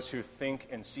that those who think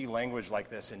and see language like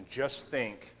this and just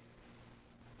think,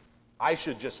 I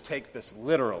should just take this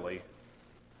literally,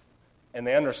 and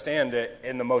they understand it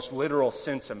in the most literal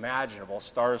sense imaginable,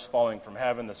 stars falling from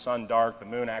heaven, the sun dark, the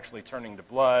moon actually turning to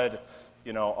blood,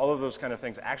 all of those kind of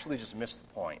things, actually just miss the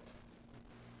point.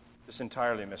 Just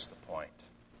entirely miss the point.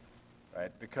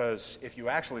 Right? Because if you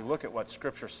actually look at what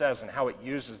Scripture says and how it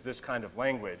uses this kind of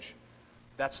language,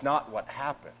 that's not what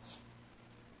happens.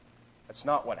 That's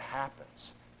not what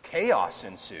happens. Chaos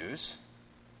ensues.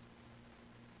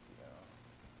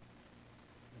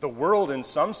 The world, in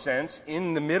some sense,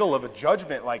 in the middle of a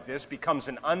judgment like this, becomes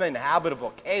an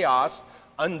uninhabitable chaos,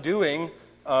 undoing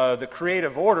the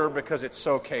creative order because it's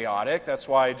so chaotic. That's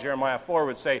why Jeremiah 4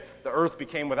 would say, the earth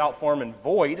became without form and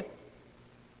void.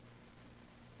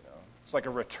 It's like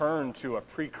a return to a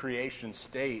pre-creation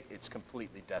state. It's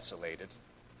completely desolated,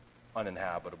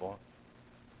 uninhabitable.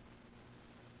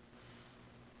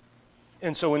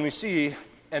 And so when we see,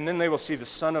 and then they will see the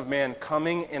Son of Man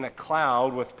coming in a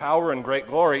cloud with power and great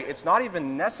glory, it's not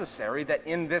even necessary that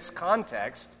in this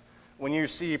context, when you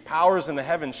see powers in the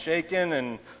heavens shaken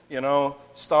and,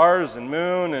 stars and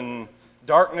moon and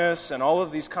darkness and all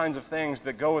of these kinds of things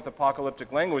that go with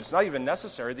apocalyptic language, it's not even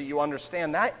necessary that you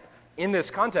understand that in this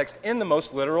context in the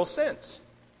most literal sense.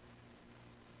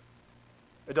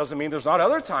 It doesn't mean there's not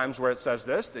other times where it says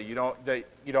this, that you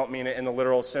don't mean it in the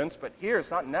literal sense, but here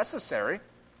it's not necessary.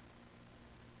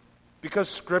 Because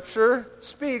Scripture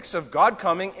speaks of God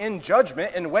coming in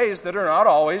judgment in ways that are not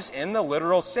always in the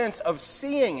literal sense of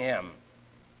seeing Him.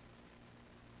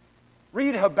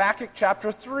 Read Habakkuk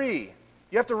chapter 3.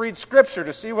 You have to read Scripture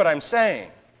to see what I'm saying.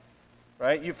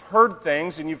 Right? You've heard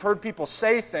things and you've heard people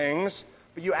say things,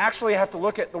 but you actually have to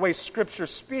look at the way Scripture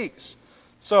speaks.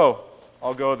 So,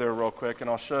 I'll go there real quick and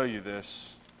I'll show you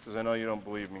this, because I know you don't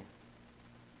believe me.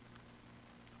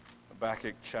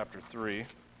 Habakkuk chapter 3.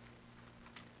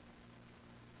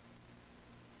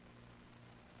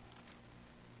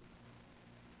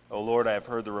 O Lord, I have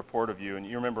heard the report of you. And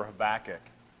you remember Habakkuk.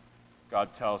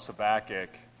 God tells Habakkuk,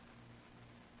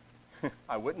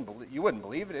 you wouldn't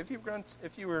believe it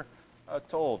if you were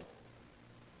told.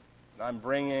 I'm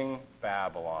bringing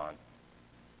Babylon.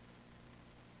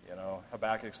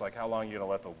 Habakkuk's like, how long are you going to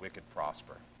let the wicked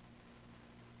prosper?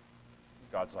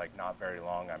 God's like, not very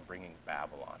long, I'm bringing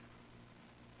Babylon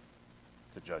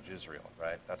to judge Israel,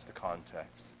 right? That's the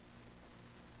context.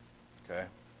 Okay?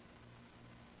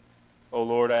 O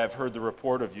Lord, I have heard the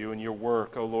report of you and your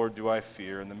work. O Lord, do I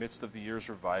fear. In the midst of the years,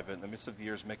 revive it. In the midst of the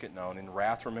years, make it known. In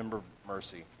wrath, remember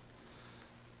mercy.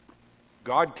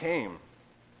 God came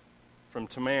from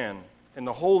Teman, and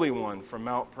the Holy One from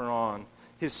Mount Paran.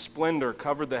 His splendor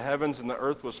covered the heavens, and the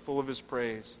earth was full of His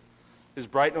praise. His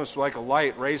brightness was like a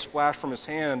light. Rays flashed from His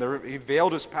hand, and He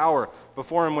veiled His power.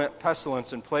 Before Him went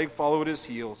pestilence, and plague followed His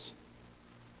heels.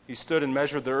 He stood and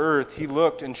measured the earth. He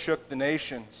looked and shook the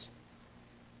nations.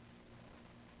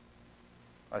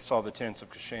 I saw the tents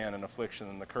of Cushan in affliction,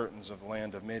 and the curtains of the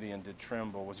land of Midian did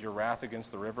tremble. Was your wrath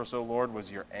against the rivers, O Lord? Was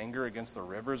your anger against the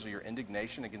rivers, or your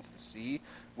indignation against the sea?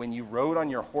 When you rode on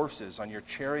your horses, on your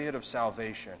chariot of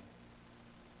salvation,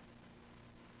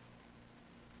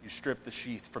 you stripped the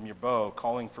sheath from your bow,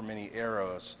 calling for many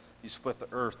arrows. You split the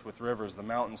earth with rivers. The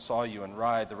mountains saw you and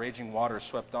writhed. The raging waters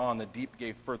swept on. The deep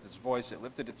gave forth its voice. It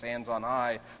lifted its hands on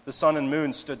high. The sun and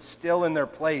moon stood still in their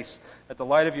place. At the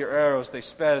light of your arrows they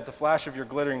sped. At the flash of your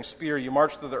glittering spear you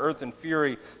marched through the earth in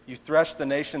fury. You threshed the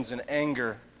nations in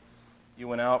anger. You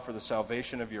went out for the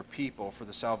salvation of your people, for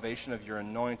the salvation of your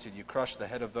anointed. You crushed the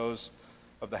head of those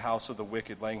of the house of the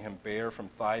wicked, laying him bare from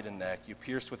thigh to neck. You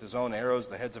pierced with his own arrows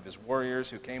the heads of his warriors,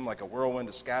 who came like a whirlwind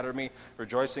to scatter me,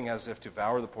 rejoicing as if to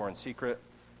devour the poor in secret.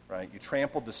 Right? You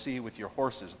trampled the sea with your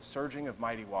horses, the surging of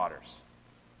mighty waters.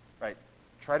 Right?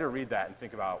 Try to read that and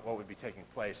think about what would be taking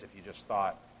place if you just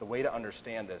thought the way to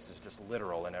understand this is just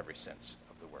literal in every sense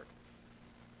of the word.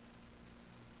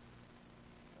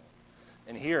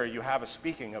 And here you have a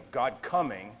speaking of God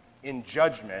coming in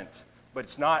judgment, but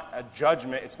it's not a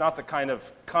judgment, it's not the kind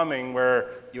of coming where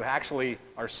you actually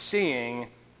are seeing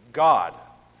God,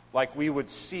 like we would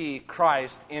see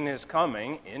Christ in his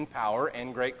coming in power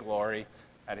and great glory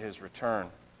at his return.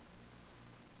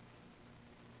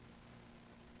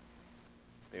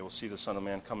 They will see the Son of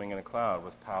Man coming in a cloud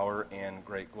with power and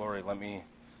great glory. Let me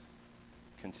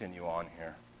continue on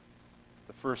here.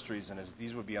 The first reason is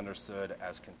these would be understood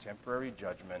as contemporary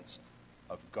judgments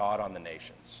of God on the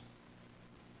nations.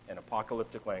 And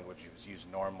apocalyptic language is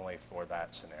used normally for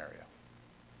that scenario.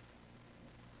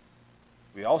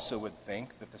 We also would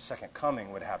think that the second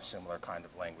coming would have similar kind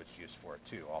of language used for it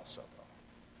too, also,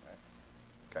 though.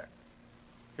 Right? Okay.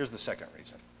 Here's the second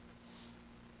reason.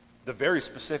 The very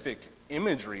specific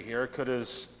imagery here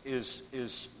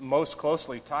is most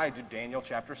closely tied to Daniel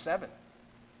chapter 7.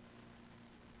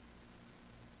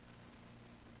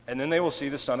 And then they will see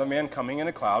the Son of Man coming in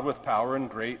a cloud with power and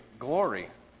great glory.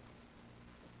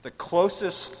 The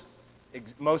closest,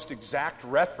 most exact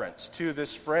reference to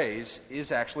this phrase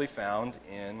is actually found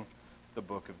in the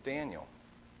book of Daniel.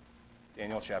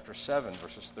 Daniel chapter 7,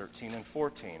 verses 13 and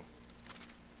 14.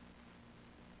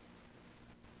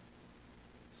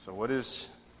 So what is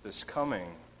this coming?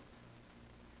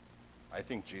 I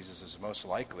think Jesus is most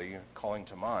likely calling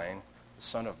to mind the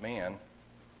Son of Man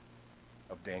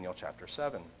of Daniel chapter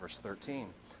 7, verse 13.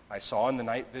 I saw in the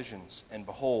night visions, and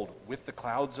behold, with the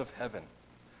clouds of heaven,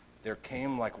 there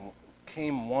came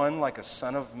one like a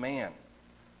son of man.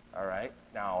 All right?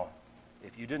 Now,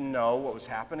 if you didn't know what was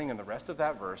happening in the rest of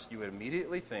that verse, you would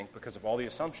immediately think, because of all the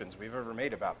assumptions we've ever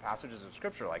made about passages of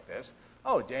Scripture like this,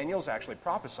 oh, Daniel's actually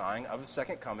prophesying of the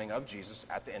second coming of Jesus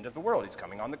at the end of the world. He's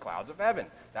coming on the clouds of heaven.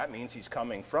 That means he's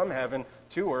coming from heaven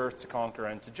to earth to conquer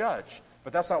and to judge.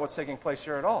 But that's not what's taking place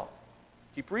here at all.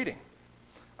 Keep reading.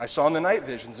 I saw in the night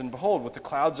visions, and behold, with the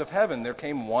clouds of heaven there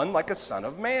came one like a son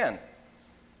of man.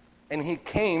 And he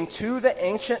came to the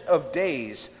Ancient of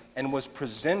Days and was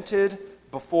presented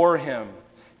before him.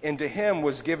 And to him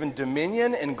was given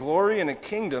dominion and glory and a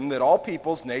kingdom that all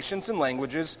peoples, nations, and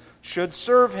languages should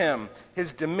serve him.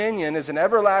 His dominion is an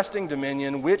everlasting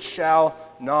dominion which shall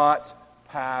not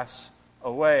pass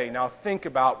away. Now think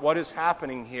about what is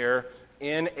happening here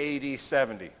in AD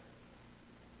 70.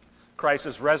 Christ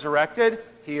is resurrected.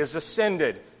 He is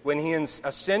ascended. When he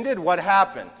ascended, what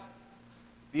happened?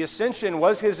 The ascension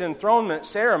was his enthronement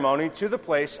ceremony to the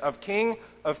place of King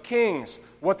of Kings.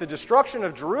 What the destruction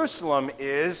of Jerusalem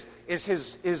is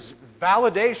his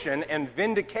validation and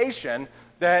vindication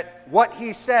that what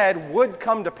he said would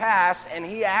come to pass, and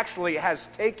he actually has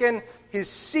taken his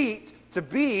seat to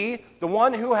be the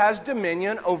one who has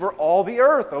dominion over all the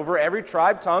earth, over every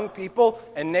tribe, tongue, people,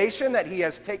 and nation, that he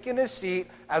has taken his seat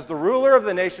as the ruler of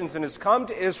the nations and has come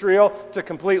to Israel to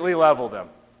completely level them.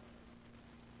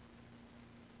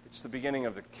 It's the beginning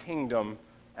of the kingdom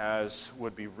as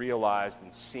would be realized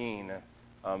and seen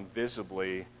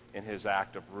visibly in his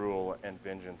act of rule and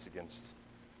vengeance against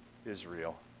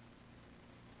Israel.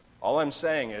 All I'm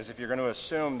saying is, if you're going to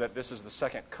assume that this is the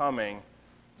second coming,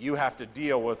 you have to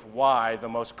deal with why the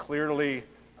most clearly,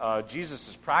 Jesus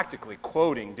is practically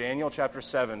quoting Daniel chapter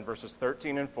 7, verses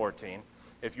 13 and 14.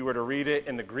 If you were to read it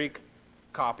in the Greek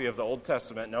copy of the Old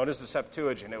Testament, known as the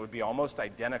Septuagint, it would be almost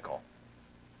identical.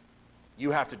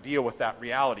 You have to deal with that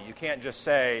reality. You can't just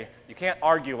say, you can't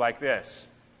argue like this.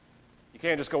 You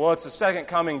can't just go, well, it's the second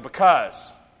coming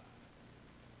because.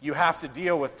 You have to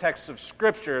deal with texts of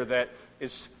Scripture that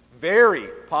is very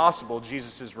possible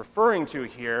Jesus is referring to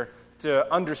here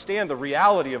to understand the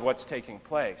reality of what's taking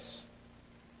place.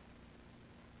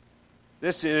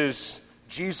 This is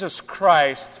Jesus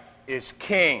Christ is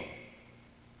King.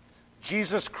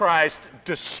 Jesus Christ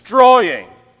destroying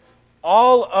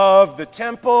all of the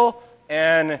temple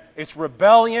and its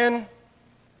rebellion,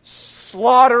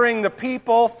 slaughtering the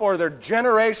people for their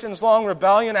generations-long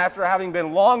rebellion after having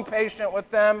been long patient with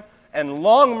them and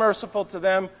long merciful to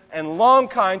them and long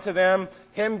kind to them,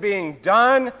 him being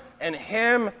done and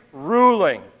him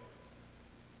ruling.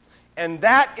 And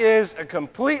that is a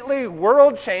completely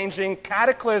world-changing,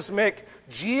 cataclysmic,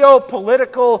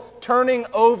 geopolitical turning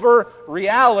over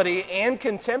reality and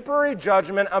contemporary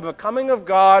judgment of a coming of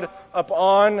God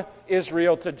upon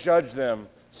Israel to judge them,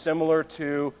 similar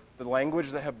to the language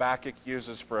that Habakkuk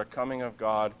uses for a coming of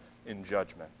God in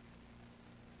judgment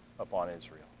upon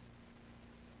Israel.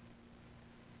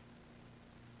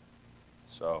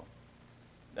 So,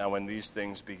 now when these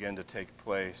things begin to take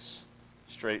place,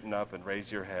 straighten up and raise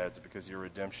your heads, because your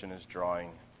redemption is drawing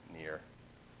near.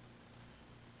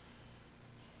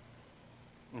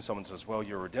 And someone says, well,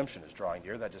 your redemption is drawing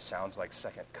near. That just sounds like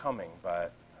second coming,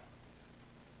 but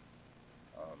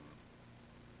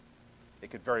it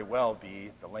could very well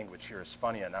be the language here is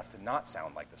funny enough to not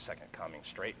sound like the second coming.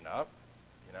 Straighten up.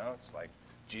 It's like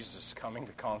Jesus is coming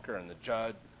to conquer and the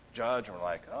judge, and we're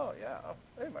like, oh, yeah,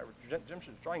 hey, my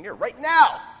redemption is drawing near right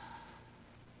now.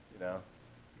 It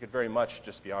could very much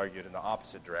just be argued in the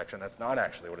opposite direction. That's not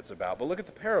actually what it's about. But look at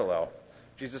the parallel.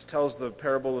 Jesus tells the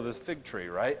parable of the fig tree,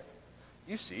 right?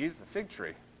 You see the fig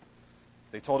tree.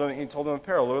 He told them a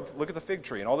parable. Look at the fig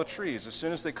tree and all the trees. As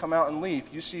soon as they come out in leaf,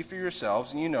 you see for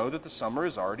yourselves, and you know that the summer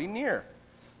is already near.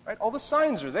 Right? All the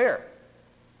signs are there.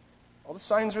 All the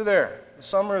signs are there. The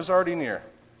summer is already near.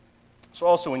 So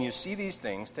also, when you see these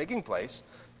things taking place,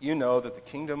 you know that the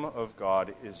kingdom of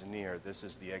God is near. This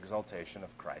is the exaltation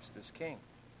of Christ as King.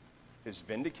 His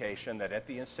vindication that at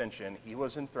the ascension he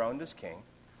was enthroned as king,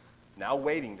 now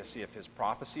waiting to see if his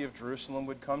prophecy of Jerusalem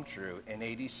would come true. In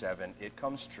 87, it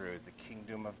comes true. The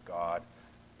kingdom of God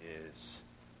is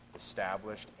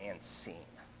established and seen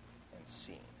in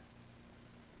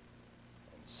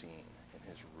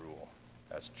his rule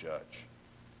as judge,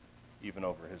 even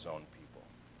over his own people.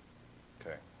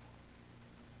 Okay.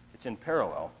 It's in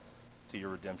parallel to your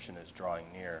redemption is drawing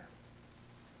near.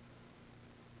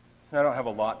 And I don't have a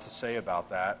lot to say about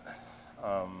that.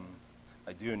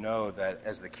 I do know that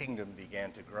as the kingdom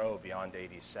began to grow beyond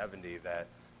AD 70, that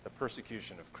the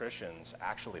persecution of Christians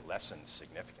actually lessened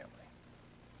significantly.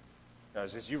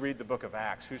 As you read the book of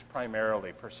Acts, who's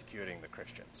primarily persecuting the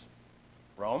Christians?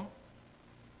 Rome?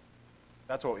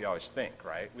 That's what we always think,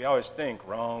 right? We always think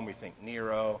Rome, we think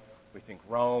Nero, we think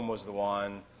Rome was the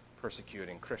one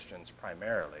persecuting Christians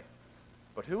primarily.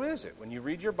 But who is it? When you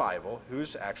read your Bible,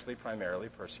 who's actually primarily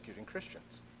persecuting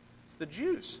Christians? It's the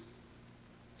Jews.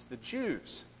 It's the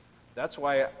Jews. That's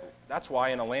why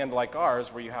in a land like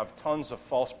ours, where you have tons of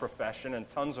false profession and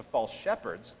tons of false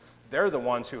shepherds, they're the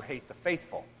ones who hate the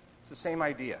faithful. It's the same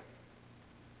idea.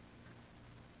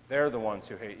 They're the ones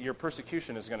who hate. Your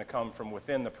persecution is going to come from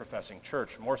within the professing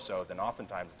church more so than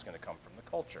oftentimes it's going to come from the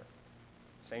culture.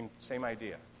 Same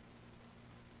idea.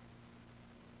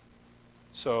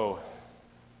 So,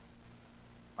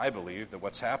 I believe that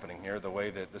what's happening here, the way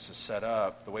that this is set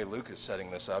up, the way Luke is setting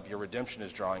this up, your redemption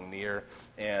is drawing near,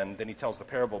 and then he tells the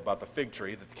parable about the fig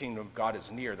tree, that the kingdom of God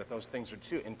is near, that those things are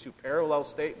in two parallel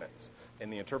statements in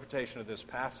the interpretation of this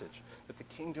passage, that the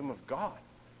kingdom of God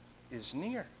is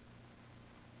near.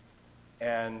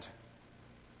 And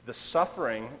the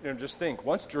suffering, just think,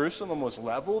 once Jerusalem was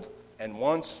leveled, and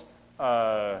once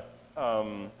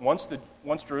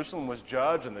Jerusalem was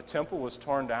judged and the temple was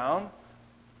torn down,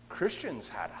 Christians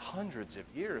had hundreds of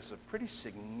years of pretty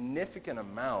significant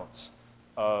amounts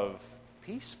of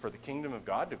peace for the kingdom of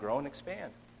God to grow and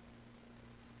expand.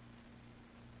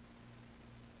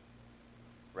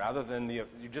 Rather than you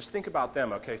just think about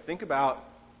them, okay?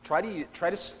 Try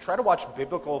to watch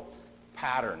biblical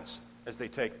patterns as they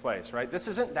take place, right? This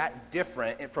isn't that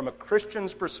different from a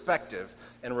Christian's perspective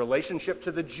in relationship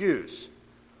to the Jews.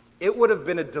 It would have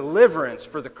been a deliverance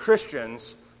for the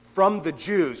Christians from the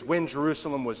Jews when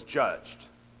Jerusalem was judged.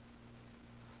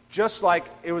 Just like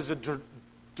it was a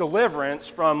deliverance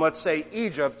from, let's say,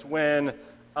 Egypt or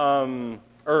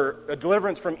a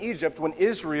deliverance from Egypt when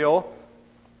Israel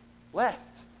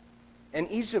left and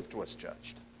Egypt was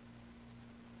judged.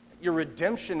 Your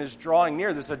redemption is drawing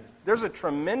near. There's a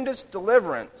tremendous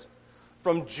deliverance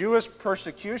from Jewish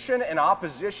persecution and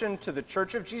opposition to the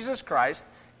Church of Jesus Christ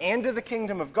and to the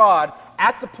kingdom of God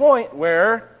at the point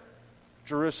where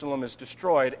Jerusalem is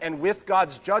destroyed. And with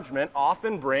God's judgment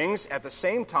often brings, at the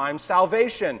same time,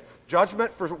 salvation.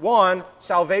 Judgment for one,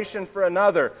 salvation for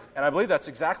another. And I believe that's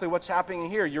exactly what's happening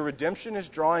here. Your redemption is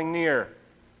drawing near.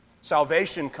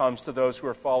 Salvation comes to those who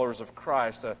are followers of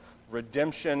Christ. A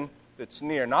redemption that's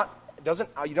near. You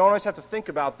don't always have to think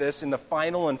about this in the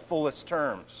final and fullest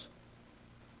terms,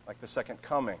 like the second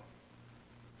coming.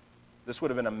 This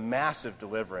would have been a massive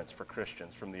deliverance for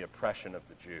Christians from the oppression of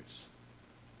the Jews.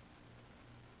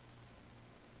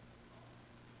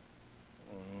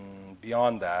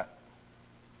 Beyond that,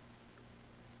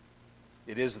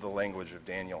 It is the language of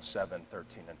Daniel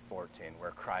 7:13 and 14,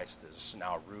 where Christ is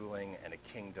now ruling and a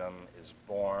kingdom is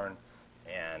born,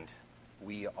 and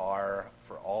we are,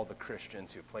 for all the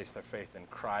Christians who place their faith in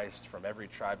Christ from every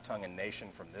tribe, tongue, and nation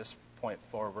from this point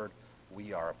forward,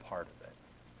 we are a part of it.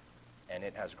 And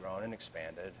it has grown and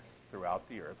expanded throughout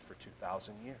the earth for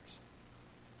 2,000 years.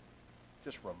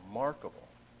 Just remarkable,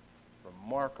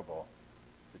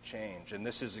 the change. And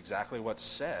this is exactly what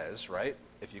says, right?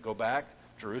 If you go back,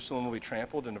 Jerusalem will be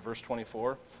trampled into verse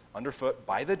 24, underfoot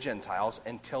by the Gentiles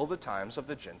until the times of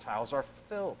the Gentiles are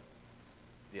fulfilled.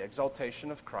 The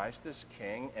exaltation of Christ as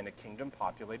king and a kingdom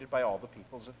populated by all the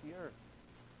peoples of the earth.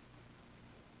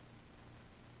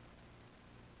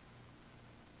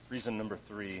 Reason number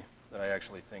 3 that I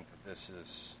actually think that this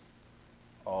is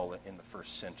all in the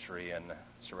first century and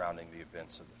surrounding the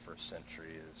events of the first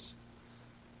century is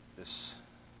this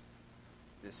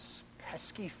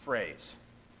pesky phrase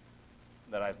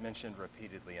that I've mentioned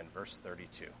repeatedly in verse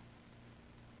 32.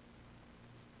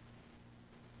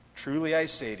 Truly I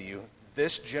say to you,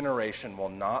 this generation will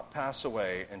not pass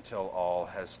away until all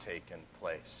has taken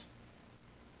place.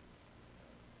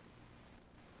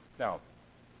 Now,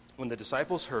 when the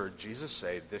disciples heard Jesus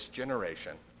say, this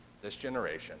generation, this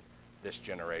generation, this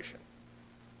generation,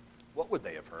 what would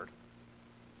they have heard?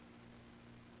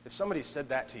 If somebody said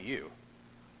that to you,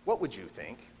 what would you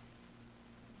think?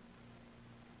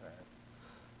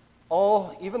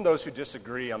 Even those who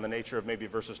disagree on the nature of maybe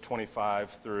verses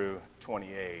 25 through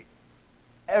 28,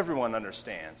 everyone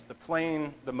understands.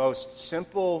 The most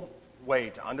simple way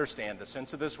to understand the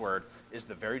sense of this word is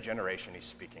the very generation he's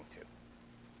speaking to.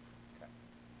 Okay.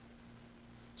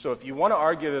 So if you want to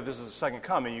argue that this is the second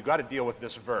coming, you've got to deal with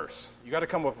this verse. You've got to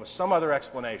come up with some other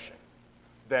explanation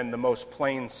than the most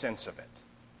plain sense of it.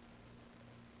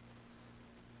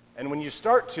 And when you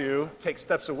start to take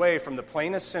steps away from the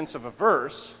plainest sense of a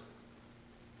verse,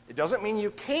 it doesn't mean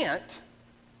you can't,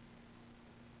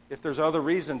 if there's other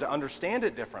reason to understand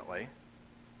it differently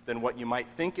than what you might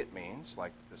think it means,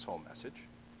 like this whole message.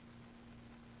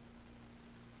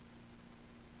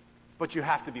 But you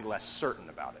have to be less certain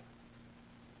about it.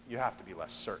 You have to be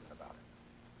less certain about it.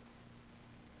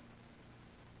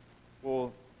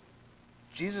 Well,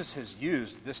 Jesus has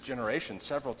used this generation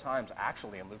several times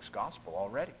actually in Luke's gospel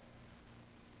already.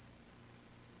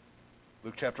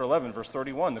 Luke chapter 11, verse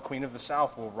 31, the queen of the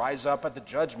south will rise up at the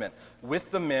judgment with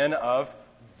the men of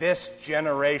this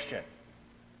generation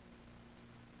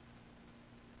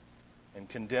and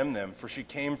condemn them, for she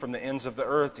came from the ends of the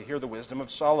earth to hear the wisdom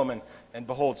of Solomon, and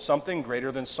behold, something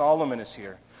greater than Solomon is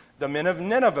here. The men of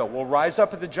Nineveh will rise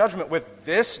up at the judgment with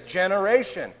this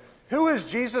generation. Who is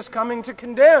Jesus coming to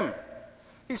condemn?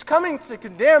 He's coming to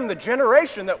condemn the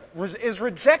generation that is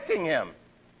rejecting him.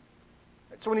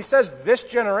 So when he says this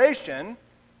generation,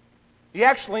 he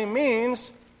actually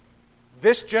means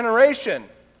this generation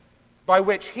by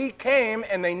which he came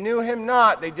and they knew him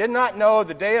not. They did not know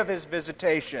the day of his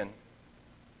visitation.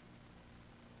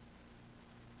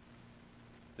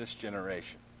 This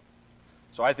generation.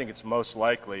 So I think it's most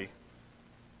likely,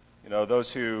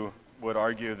 those who would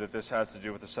argue that this has to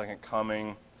do with the second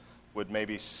coming would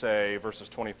maybe say verses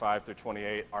 25 through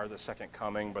 28 are the second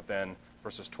coming, but then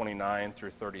verses 29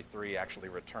 through 33 actually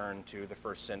return to the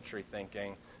first century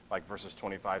thinking, like verses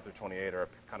 25 through 28 are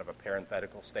kind of a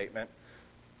parenthetical statement.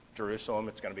 Jerusalem,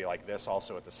 it's going to be like this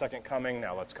also at the second coming.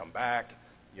 Now let's come back.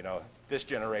 This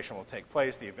generation will take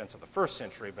place, the events of the first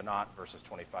century, but not verses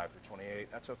 25 through 28.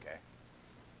 That's okay.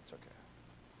 It's okay.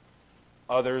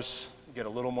 Others get a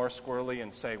little more squirrely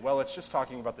and say, well, it's just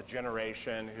talking about the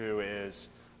generation who is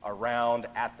around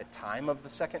at the time of the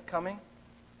second coming.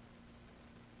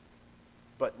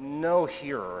 But no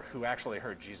hearer who actually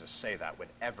heard Jesus say that would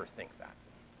ever think that.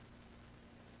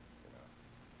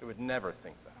 It would never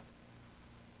think that.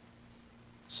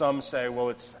 Some say, well,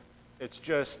 it's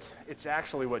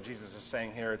actually what Jesus is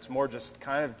saying here. It's more just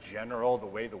kind of general, the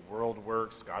way the world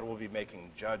works. God will be making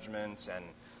judgments and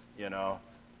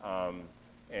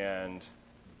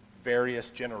various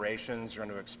generations are going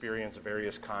to experience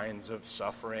various kinds of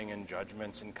suffering and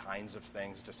judgments and kinds of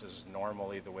things, just as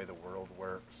normally the way the world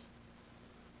works.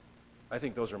 I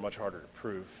think those are much harder to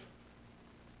prove.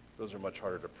 Those are much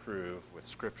harder to prove with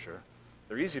Scripture.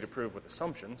 They're easy to prove with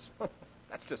assumptions.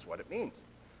 That's just what it means.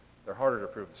 They're harder to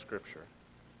prove with Scripture.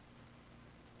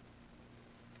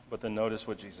 But then notice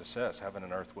what Jesus says. Heaven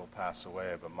and earth will pass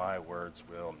away, but my words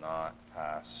will not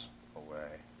pass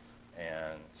away.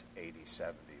 And AD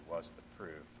 70 was the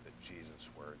proof that Jesus'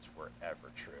 words were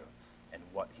ever true. And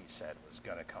what he said was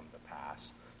going to come to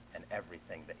pass. And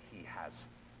everything that he has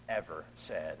ever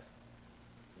said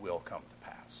will come to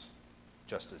pass,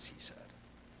 just as he said.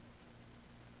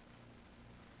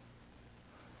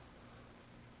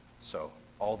 So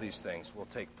all these things will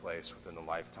take place within the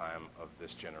lifetime of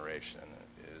this generation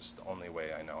is the only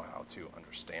way I know how to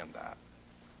understand that.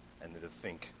 And to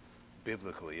think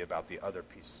biblically about the other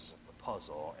pieces of the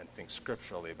puzzle and think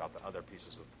scripturally about the other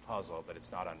pieces of the puzzle, that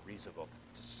it's not unreasonable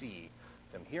to see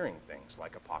them hearing things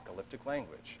like apocalyptic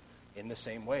language. In the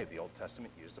same way, the Old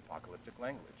Testament used apocalyptic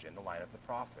language in the line of the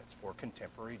prophets for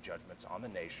contemporary judgments on the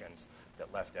nations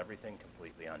that left everything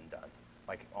completely undone,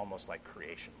 almost like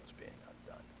creation was being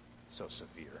undone. So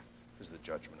severe is the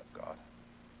judgment of God.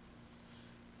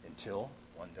 Until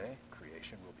one day,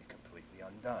 creation will be completely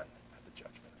undone at the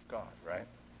judgment of God, right?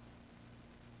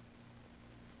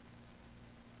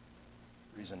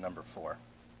 Reason number 4.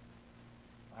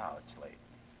 Wow, it's late.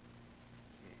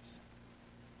 Jeez.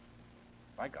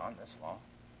 Have I gone this long?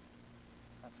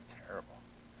 That's terrible.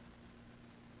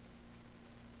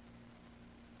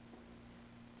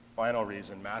 Final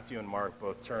reason, Matthew and Mark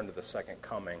both turn to the second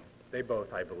coming. They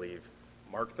both, I believe,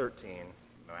 Mark 13,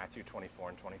 Matthew 24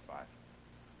 and 25.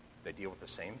 They deal with the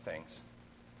same things.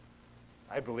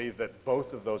 I believe that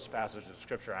both of those passages of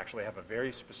Scripture actually have a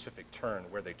very specific turn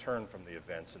where they turn from the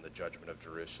events in the judgment of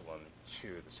Jerusalem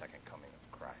to the second coming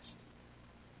of Christ.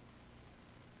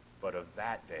 But of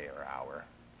that day or hour,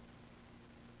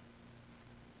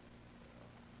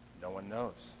 no one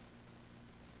knows.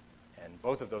 And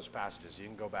both of those passages, you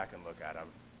can go back and look at them.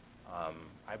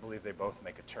 I believe they both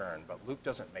make a turn, but Luke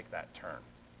doesn't make that turn.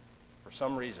 For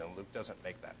some reason, Luke doesn't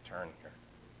make that turn here.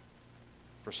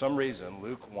 For some reason,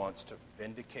 Luke wants to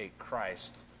vindicate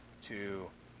Christ to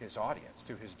his audience,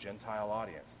 to his Gentile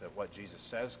audience, that what Jesus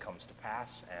says comes to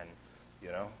pass, and,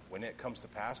 when it comes to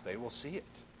pass, they will see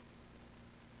it.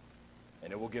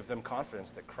 And it will give them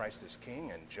confidence that Christ is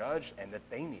king and judge, and that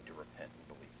they need to repent and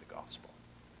believe the gospel.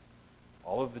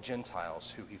 All of the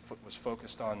Gentiles who he was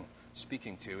focused on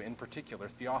speaking to, in particular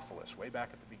Theophilus, way back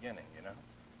at the beginning,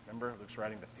 Remember Luke's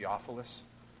writing to Theophilus?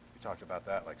 We talked about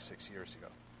that 6 years ago.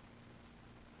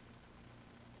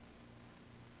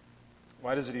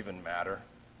 Why does it even matter?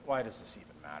 Why does this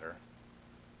even matter?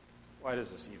 Why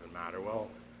does this even matter? Well,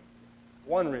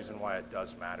 one reason why it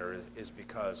does matter is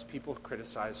because people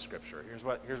criticize Scripture. Here's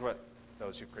what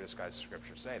those who criticize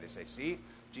Scripture say. They say, see,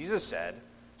 Jesus said,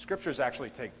 Scriptures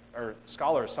actually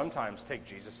scholars sometimes take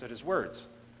Jesus at his words.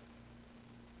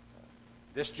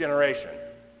 This generation,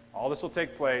 all this will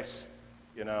take place,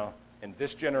 in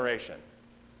this generation.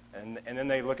 And then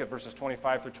they look at verses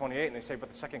 25 through 28 and they say, but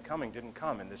the second coming didn't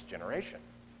come in this generation.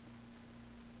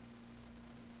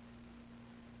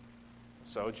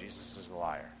 So Jesus is a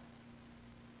liar.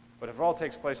 But if it all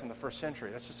takes place in the first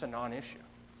century, that's just a non-issue.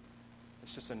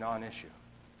 It's just a non-issue.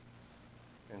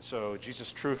 And so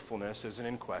Jesus' truthfulness isn't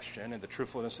in question, and the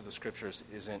truthfulness of the Scriptures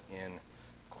isn't in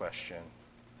question.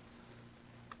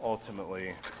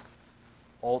 Ultimately,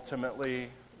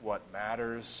 what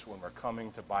matters when we're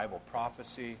coming to Bible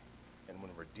prophecy and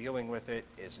when we're dealing with it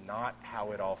is not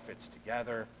how it all fits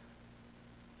together.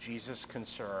 Jesus'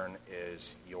 concern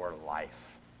is your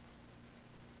life.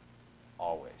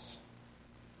 Always.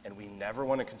 And we never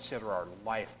want to consider our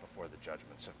life before the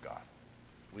judgments of God.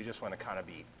 We just want to kind of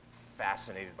be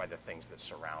fascinated by the things that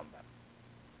surround them.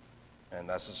 And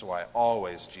this is why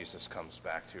always Jesus comes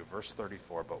back to verse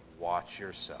 34, but watch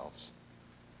yourselves,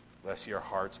 lest your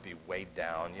hearts be weighed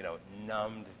down,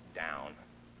 numbed down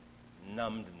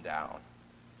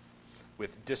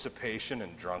with dissipation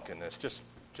and drunkenness, just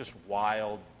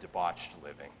wild, debauched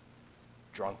living,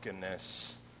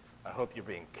 drunkenness. I hope you're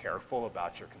being careful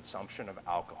about your consumption of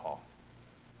alcohol.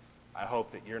 I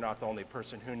hope that you're not the only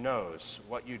person who knows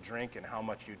what you drink and how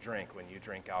much you drink when you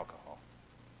drink alcohol.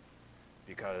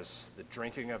 Because the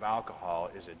drinking of alcohol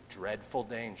is a dreadful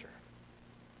danger.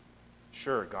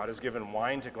 Sure, God has given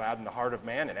wine to gladden the heart of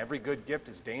man, and every good gift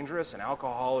is dangerous, and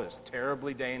alcohol is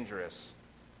terribly dangerous.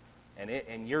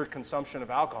 And your consumption of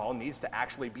alcohol needs to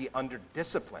actually be under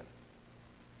discipline.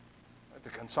 The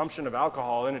consumption of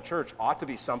alcohol in a church ought to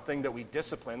be something that we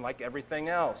discipline like everything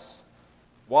else.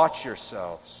 Watch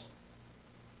yourselves.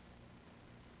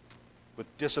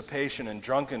 With dissipation and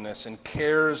drunkenness and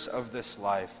cares of this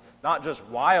life. Not just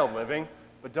wild living,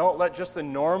 but don't let just the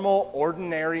normal,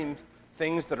 ordinary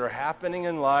things that are happening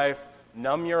in life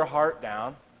numb your heart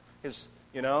down. It's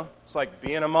like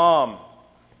being a mom,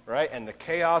 right? And the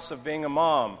chaos of being a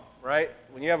mom, right?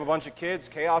 When you have a bunch of kids,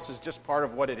 chaos is just part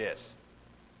of what it is.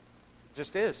 It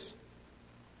just is.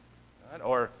 Right?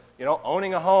 Or,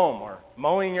 owning a home, or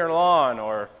mowing your lawn,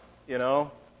 or,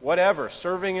 whatever,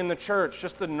 serving in the church,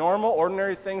 just the normal,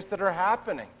 ordinary things that are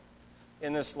happening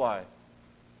in this life.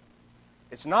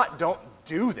 It's not don't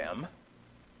do them.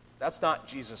 That's not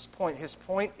Jesus' point. His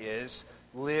point is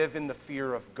live in the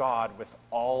fear of God with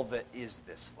all that is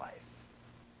this life.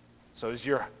 So as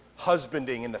you're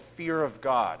husbanding in the fear of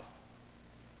God,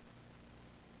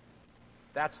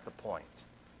 that's the point.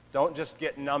 Don't just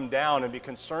get numbed down and be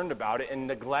concerned about it and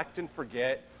neglect and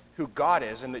forget who God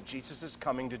is and that Jesus is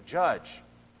coming to judge.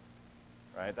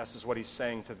 Right? This is what he's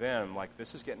saying to them. Like,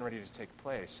 this is getting ready to take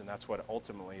place, and that's what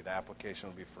ultimately the application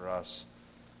will be for us.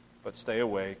 But stay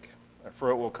awake, for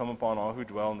it will come upon all who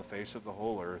dwell on the face of the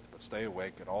whole earth. But stay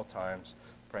awake at all times,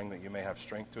 praying that you may have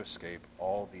strength to escape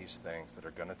all these things that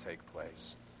are going to take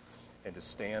place and to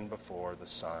stand before the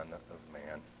Son of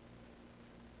Man.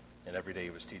 And every day he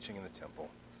was teaching in the temple.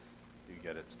 You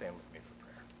get it? Stand with me for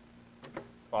prayer.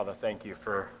 Father, thank you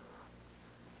for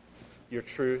your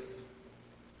truth.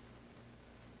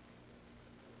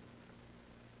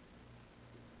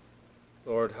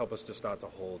 Lord, help us just not to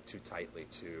hold too tightly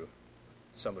to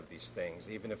some of these things,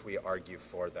 even if we argue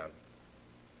for them.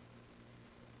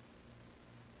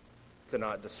 To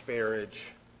not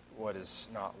disparage what is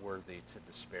not worthy to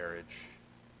disparage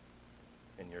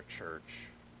in your church.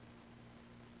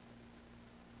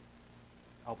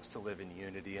 Help us to live in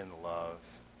unity and love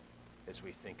as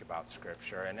we think about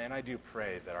Scripture. And I do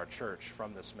pray that our church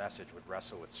from this message would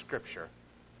wrestle with Scripture.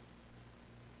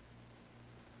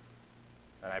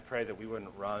 And I pray that we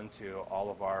wouldn't run to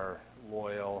all of our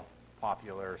loyal,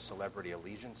 popular celebrity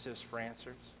allegiances for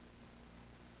answers.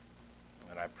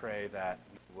 And I pray that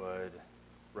we would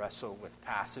wrestle with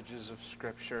passages of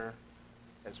Scripture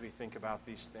as we think about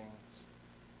these things.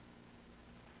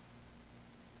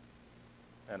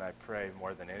 And I pray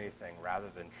more than anything, rather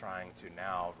than trying to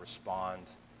now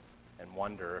respond and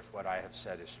wonder if what I have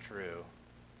said is true,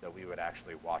 that we would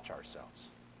actually watch ourselves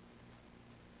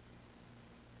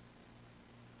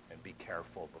and be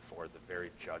careful before the very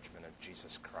judgment of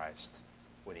Jesus Christ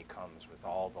when he comes with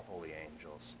all the holy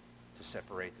angels to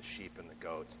separate the sheep and the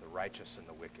goats, the righteous and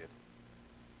the wicked,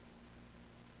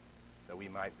 that we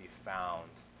might be found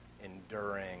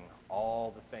enduring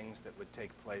all the things that would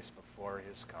take place before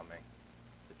his coming.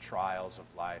 The trials of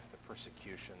life, the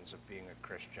persecutions of being a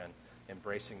Christian,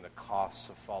 embracing the costs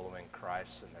of following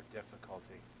Christ and their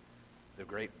difficulty, the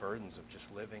great burdens of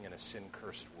just living in a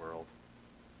sin-cursed world.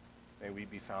 May we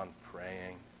be found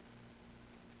praying,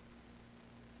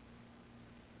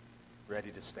 ready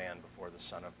to stand before the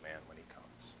Son of Man when he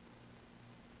comes.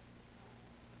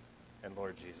 And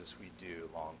Lord Jesus, we do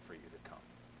long for you to come.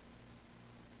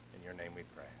 In your name we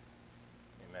pray.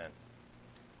 Amen.